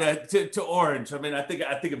on by to Orange. I mean, I think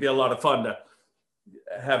it'd be a lot of fun to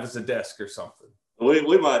have as a desk or something.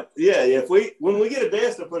 We might, yeah. When we get a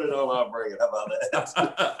desk to put it on, I'll bring it. How about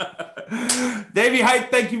that? Davy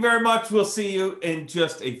Hite, thank you very much. We'll see you in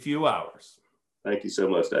just a few hours. Thank you so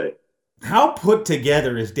much, Dave. How put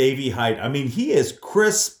together is Davy Hite? I mean, he is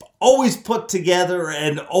crisp, always put together,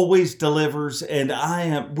 and always delivers. And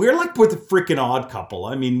we're like with a freaking odd couple.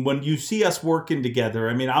 I mean, when you see us working together,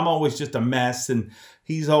 I mean, I'm always just a mess, and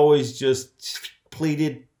he's always just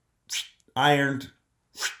pleated, ironed,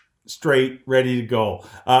 straight, ready to go.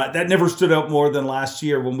 That never stood out more than last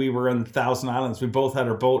year when we were in Thousand Islands. We both had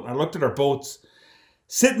our boat, and I looked at our boats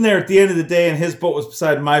sitting there at the end of the day, and his boat was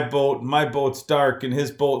beside my boat, and my boat's dark, and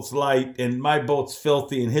his boat's light, and my boat's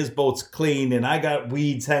filthy, and his boat's clean, and I got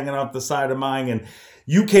weeds hanging off the side of mine, and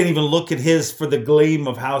you can't even look at his for the gleam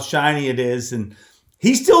of how shiny it is, and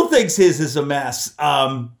he still thinks his is a mess.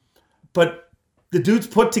 But the dude's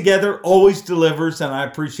put together, always delivers, and I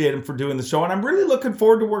appreciate him for doing the show. And I'm really looking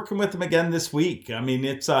forward to working with him again this week. I mean,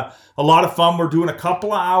 it's a lot of fun. We're doing a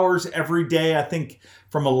couple of hours every day, I think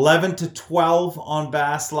from 11 to 12 on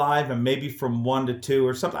Bass Live, and maybe from 1 to 2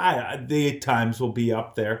 or something. The times will be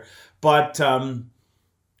up there. But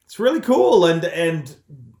it's really cool. And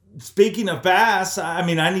speaking of bass, I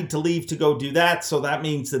mean, I need to leave to go do that. So that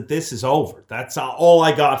means that this is over. That's all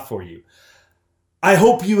I got for you. I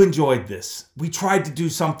hope you enjoyed this. We tried to do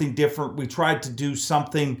something different. We tried to do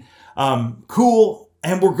something cool,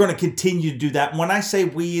 and we're going to continue to do that. When I say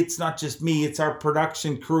we, it's not just me. It's our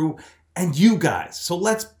production crew and you guys. So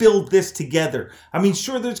let's build this together. I mean,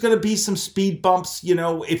 sure, there's going to be some speed bumps.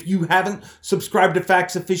 If you haven't subscribed to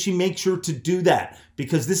Facts of Fishing, make sure to do that,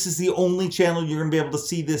 because this is the only channel you're going to be able to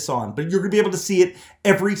see this on. But you're going to be able to see it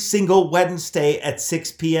every single Wednesday at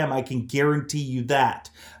 6 p.m. I can guarantee you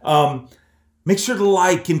that. Make sure to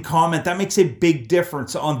like and comment. That makes a big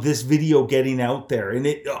difference on this video getting out there. And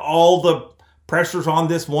all the pressure's on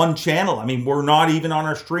this one channel. I mean, we're not even on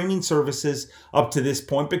our streaming services up to this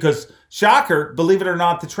point because, shocker, believe it or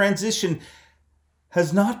not, the transition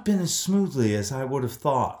has not been as smoothly as I would have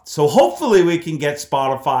thought. So hopefully we can get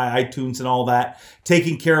Spotify, iTunes, and all that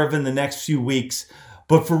taken care of in the next few weeks.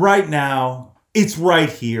 But for right now, it's right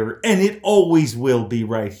here, and it always will be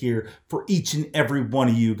right here for each and every one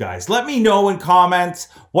of you guys. Let me know in comments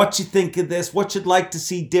what you think of this, what you'd like to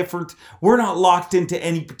see different. We're not locked into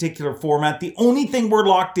any particular format. The only thing we're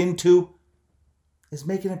locked into is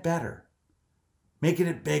making it better, making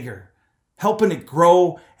it bigger, helping it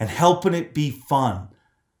grow, and helping it be fun.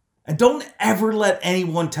 And don't ever let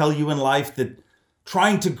anyone tell you in life that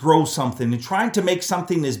trying to grow something and trying to make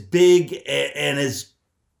something as big and as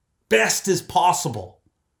best as possible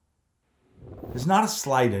is not a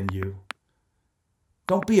slight on you.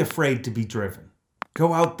 Don't be afraid to be driven.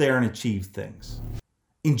 Go out there and achieve things.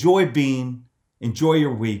 Enjoy being, enjoy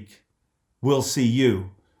your week. We'll see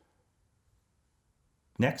you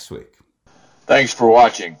next week. Thanks for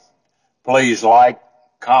watching. Please like,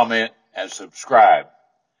 comment, and subscribe,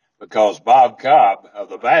 because Bob Cobb of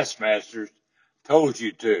the Bassmasters told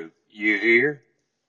you to. You hear?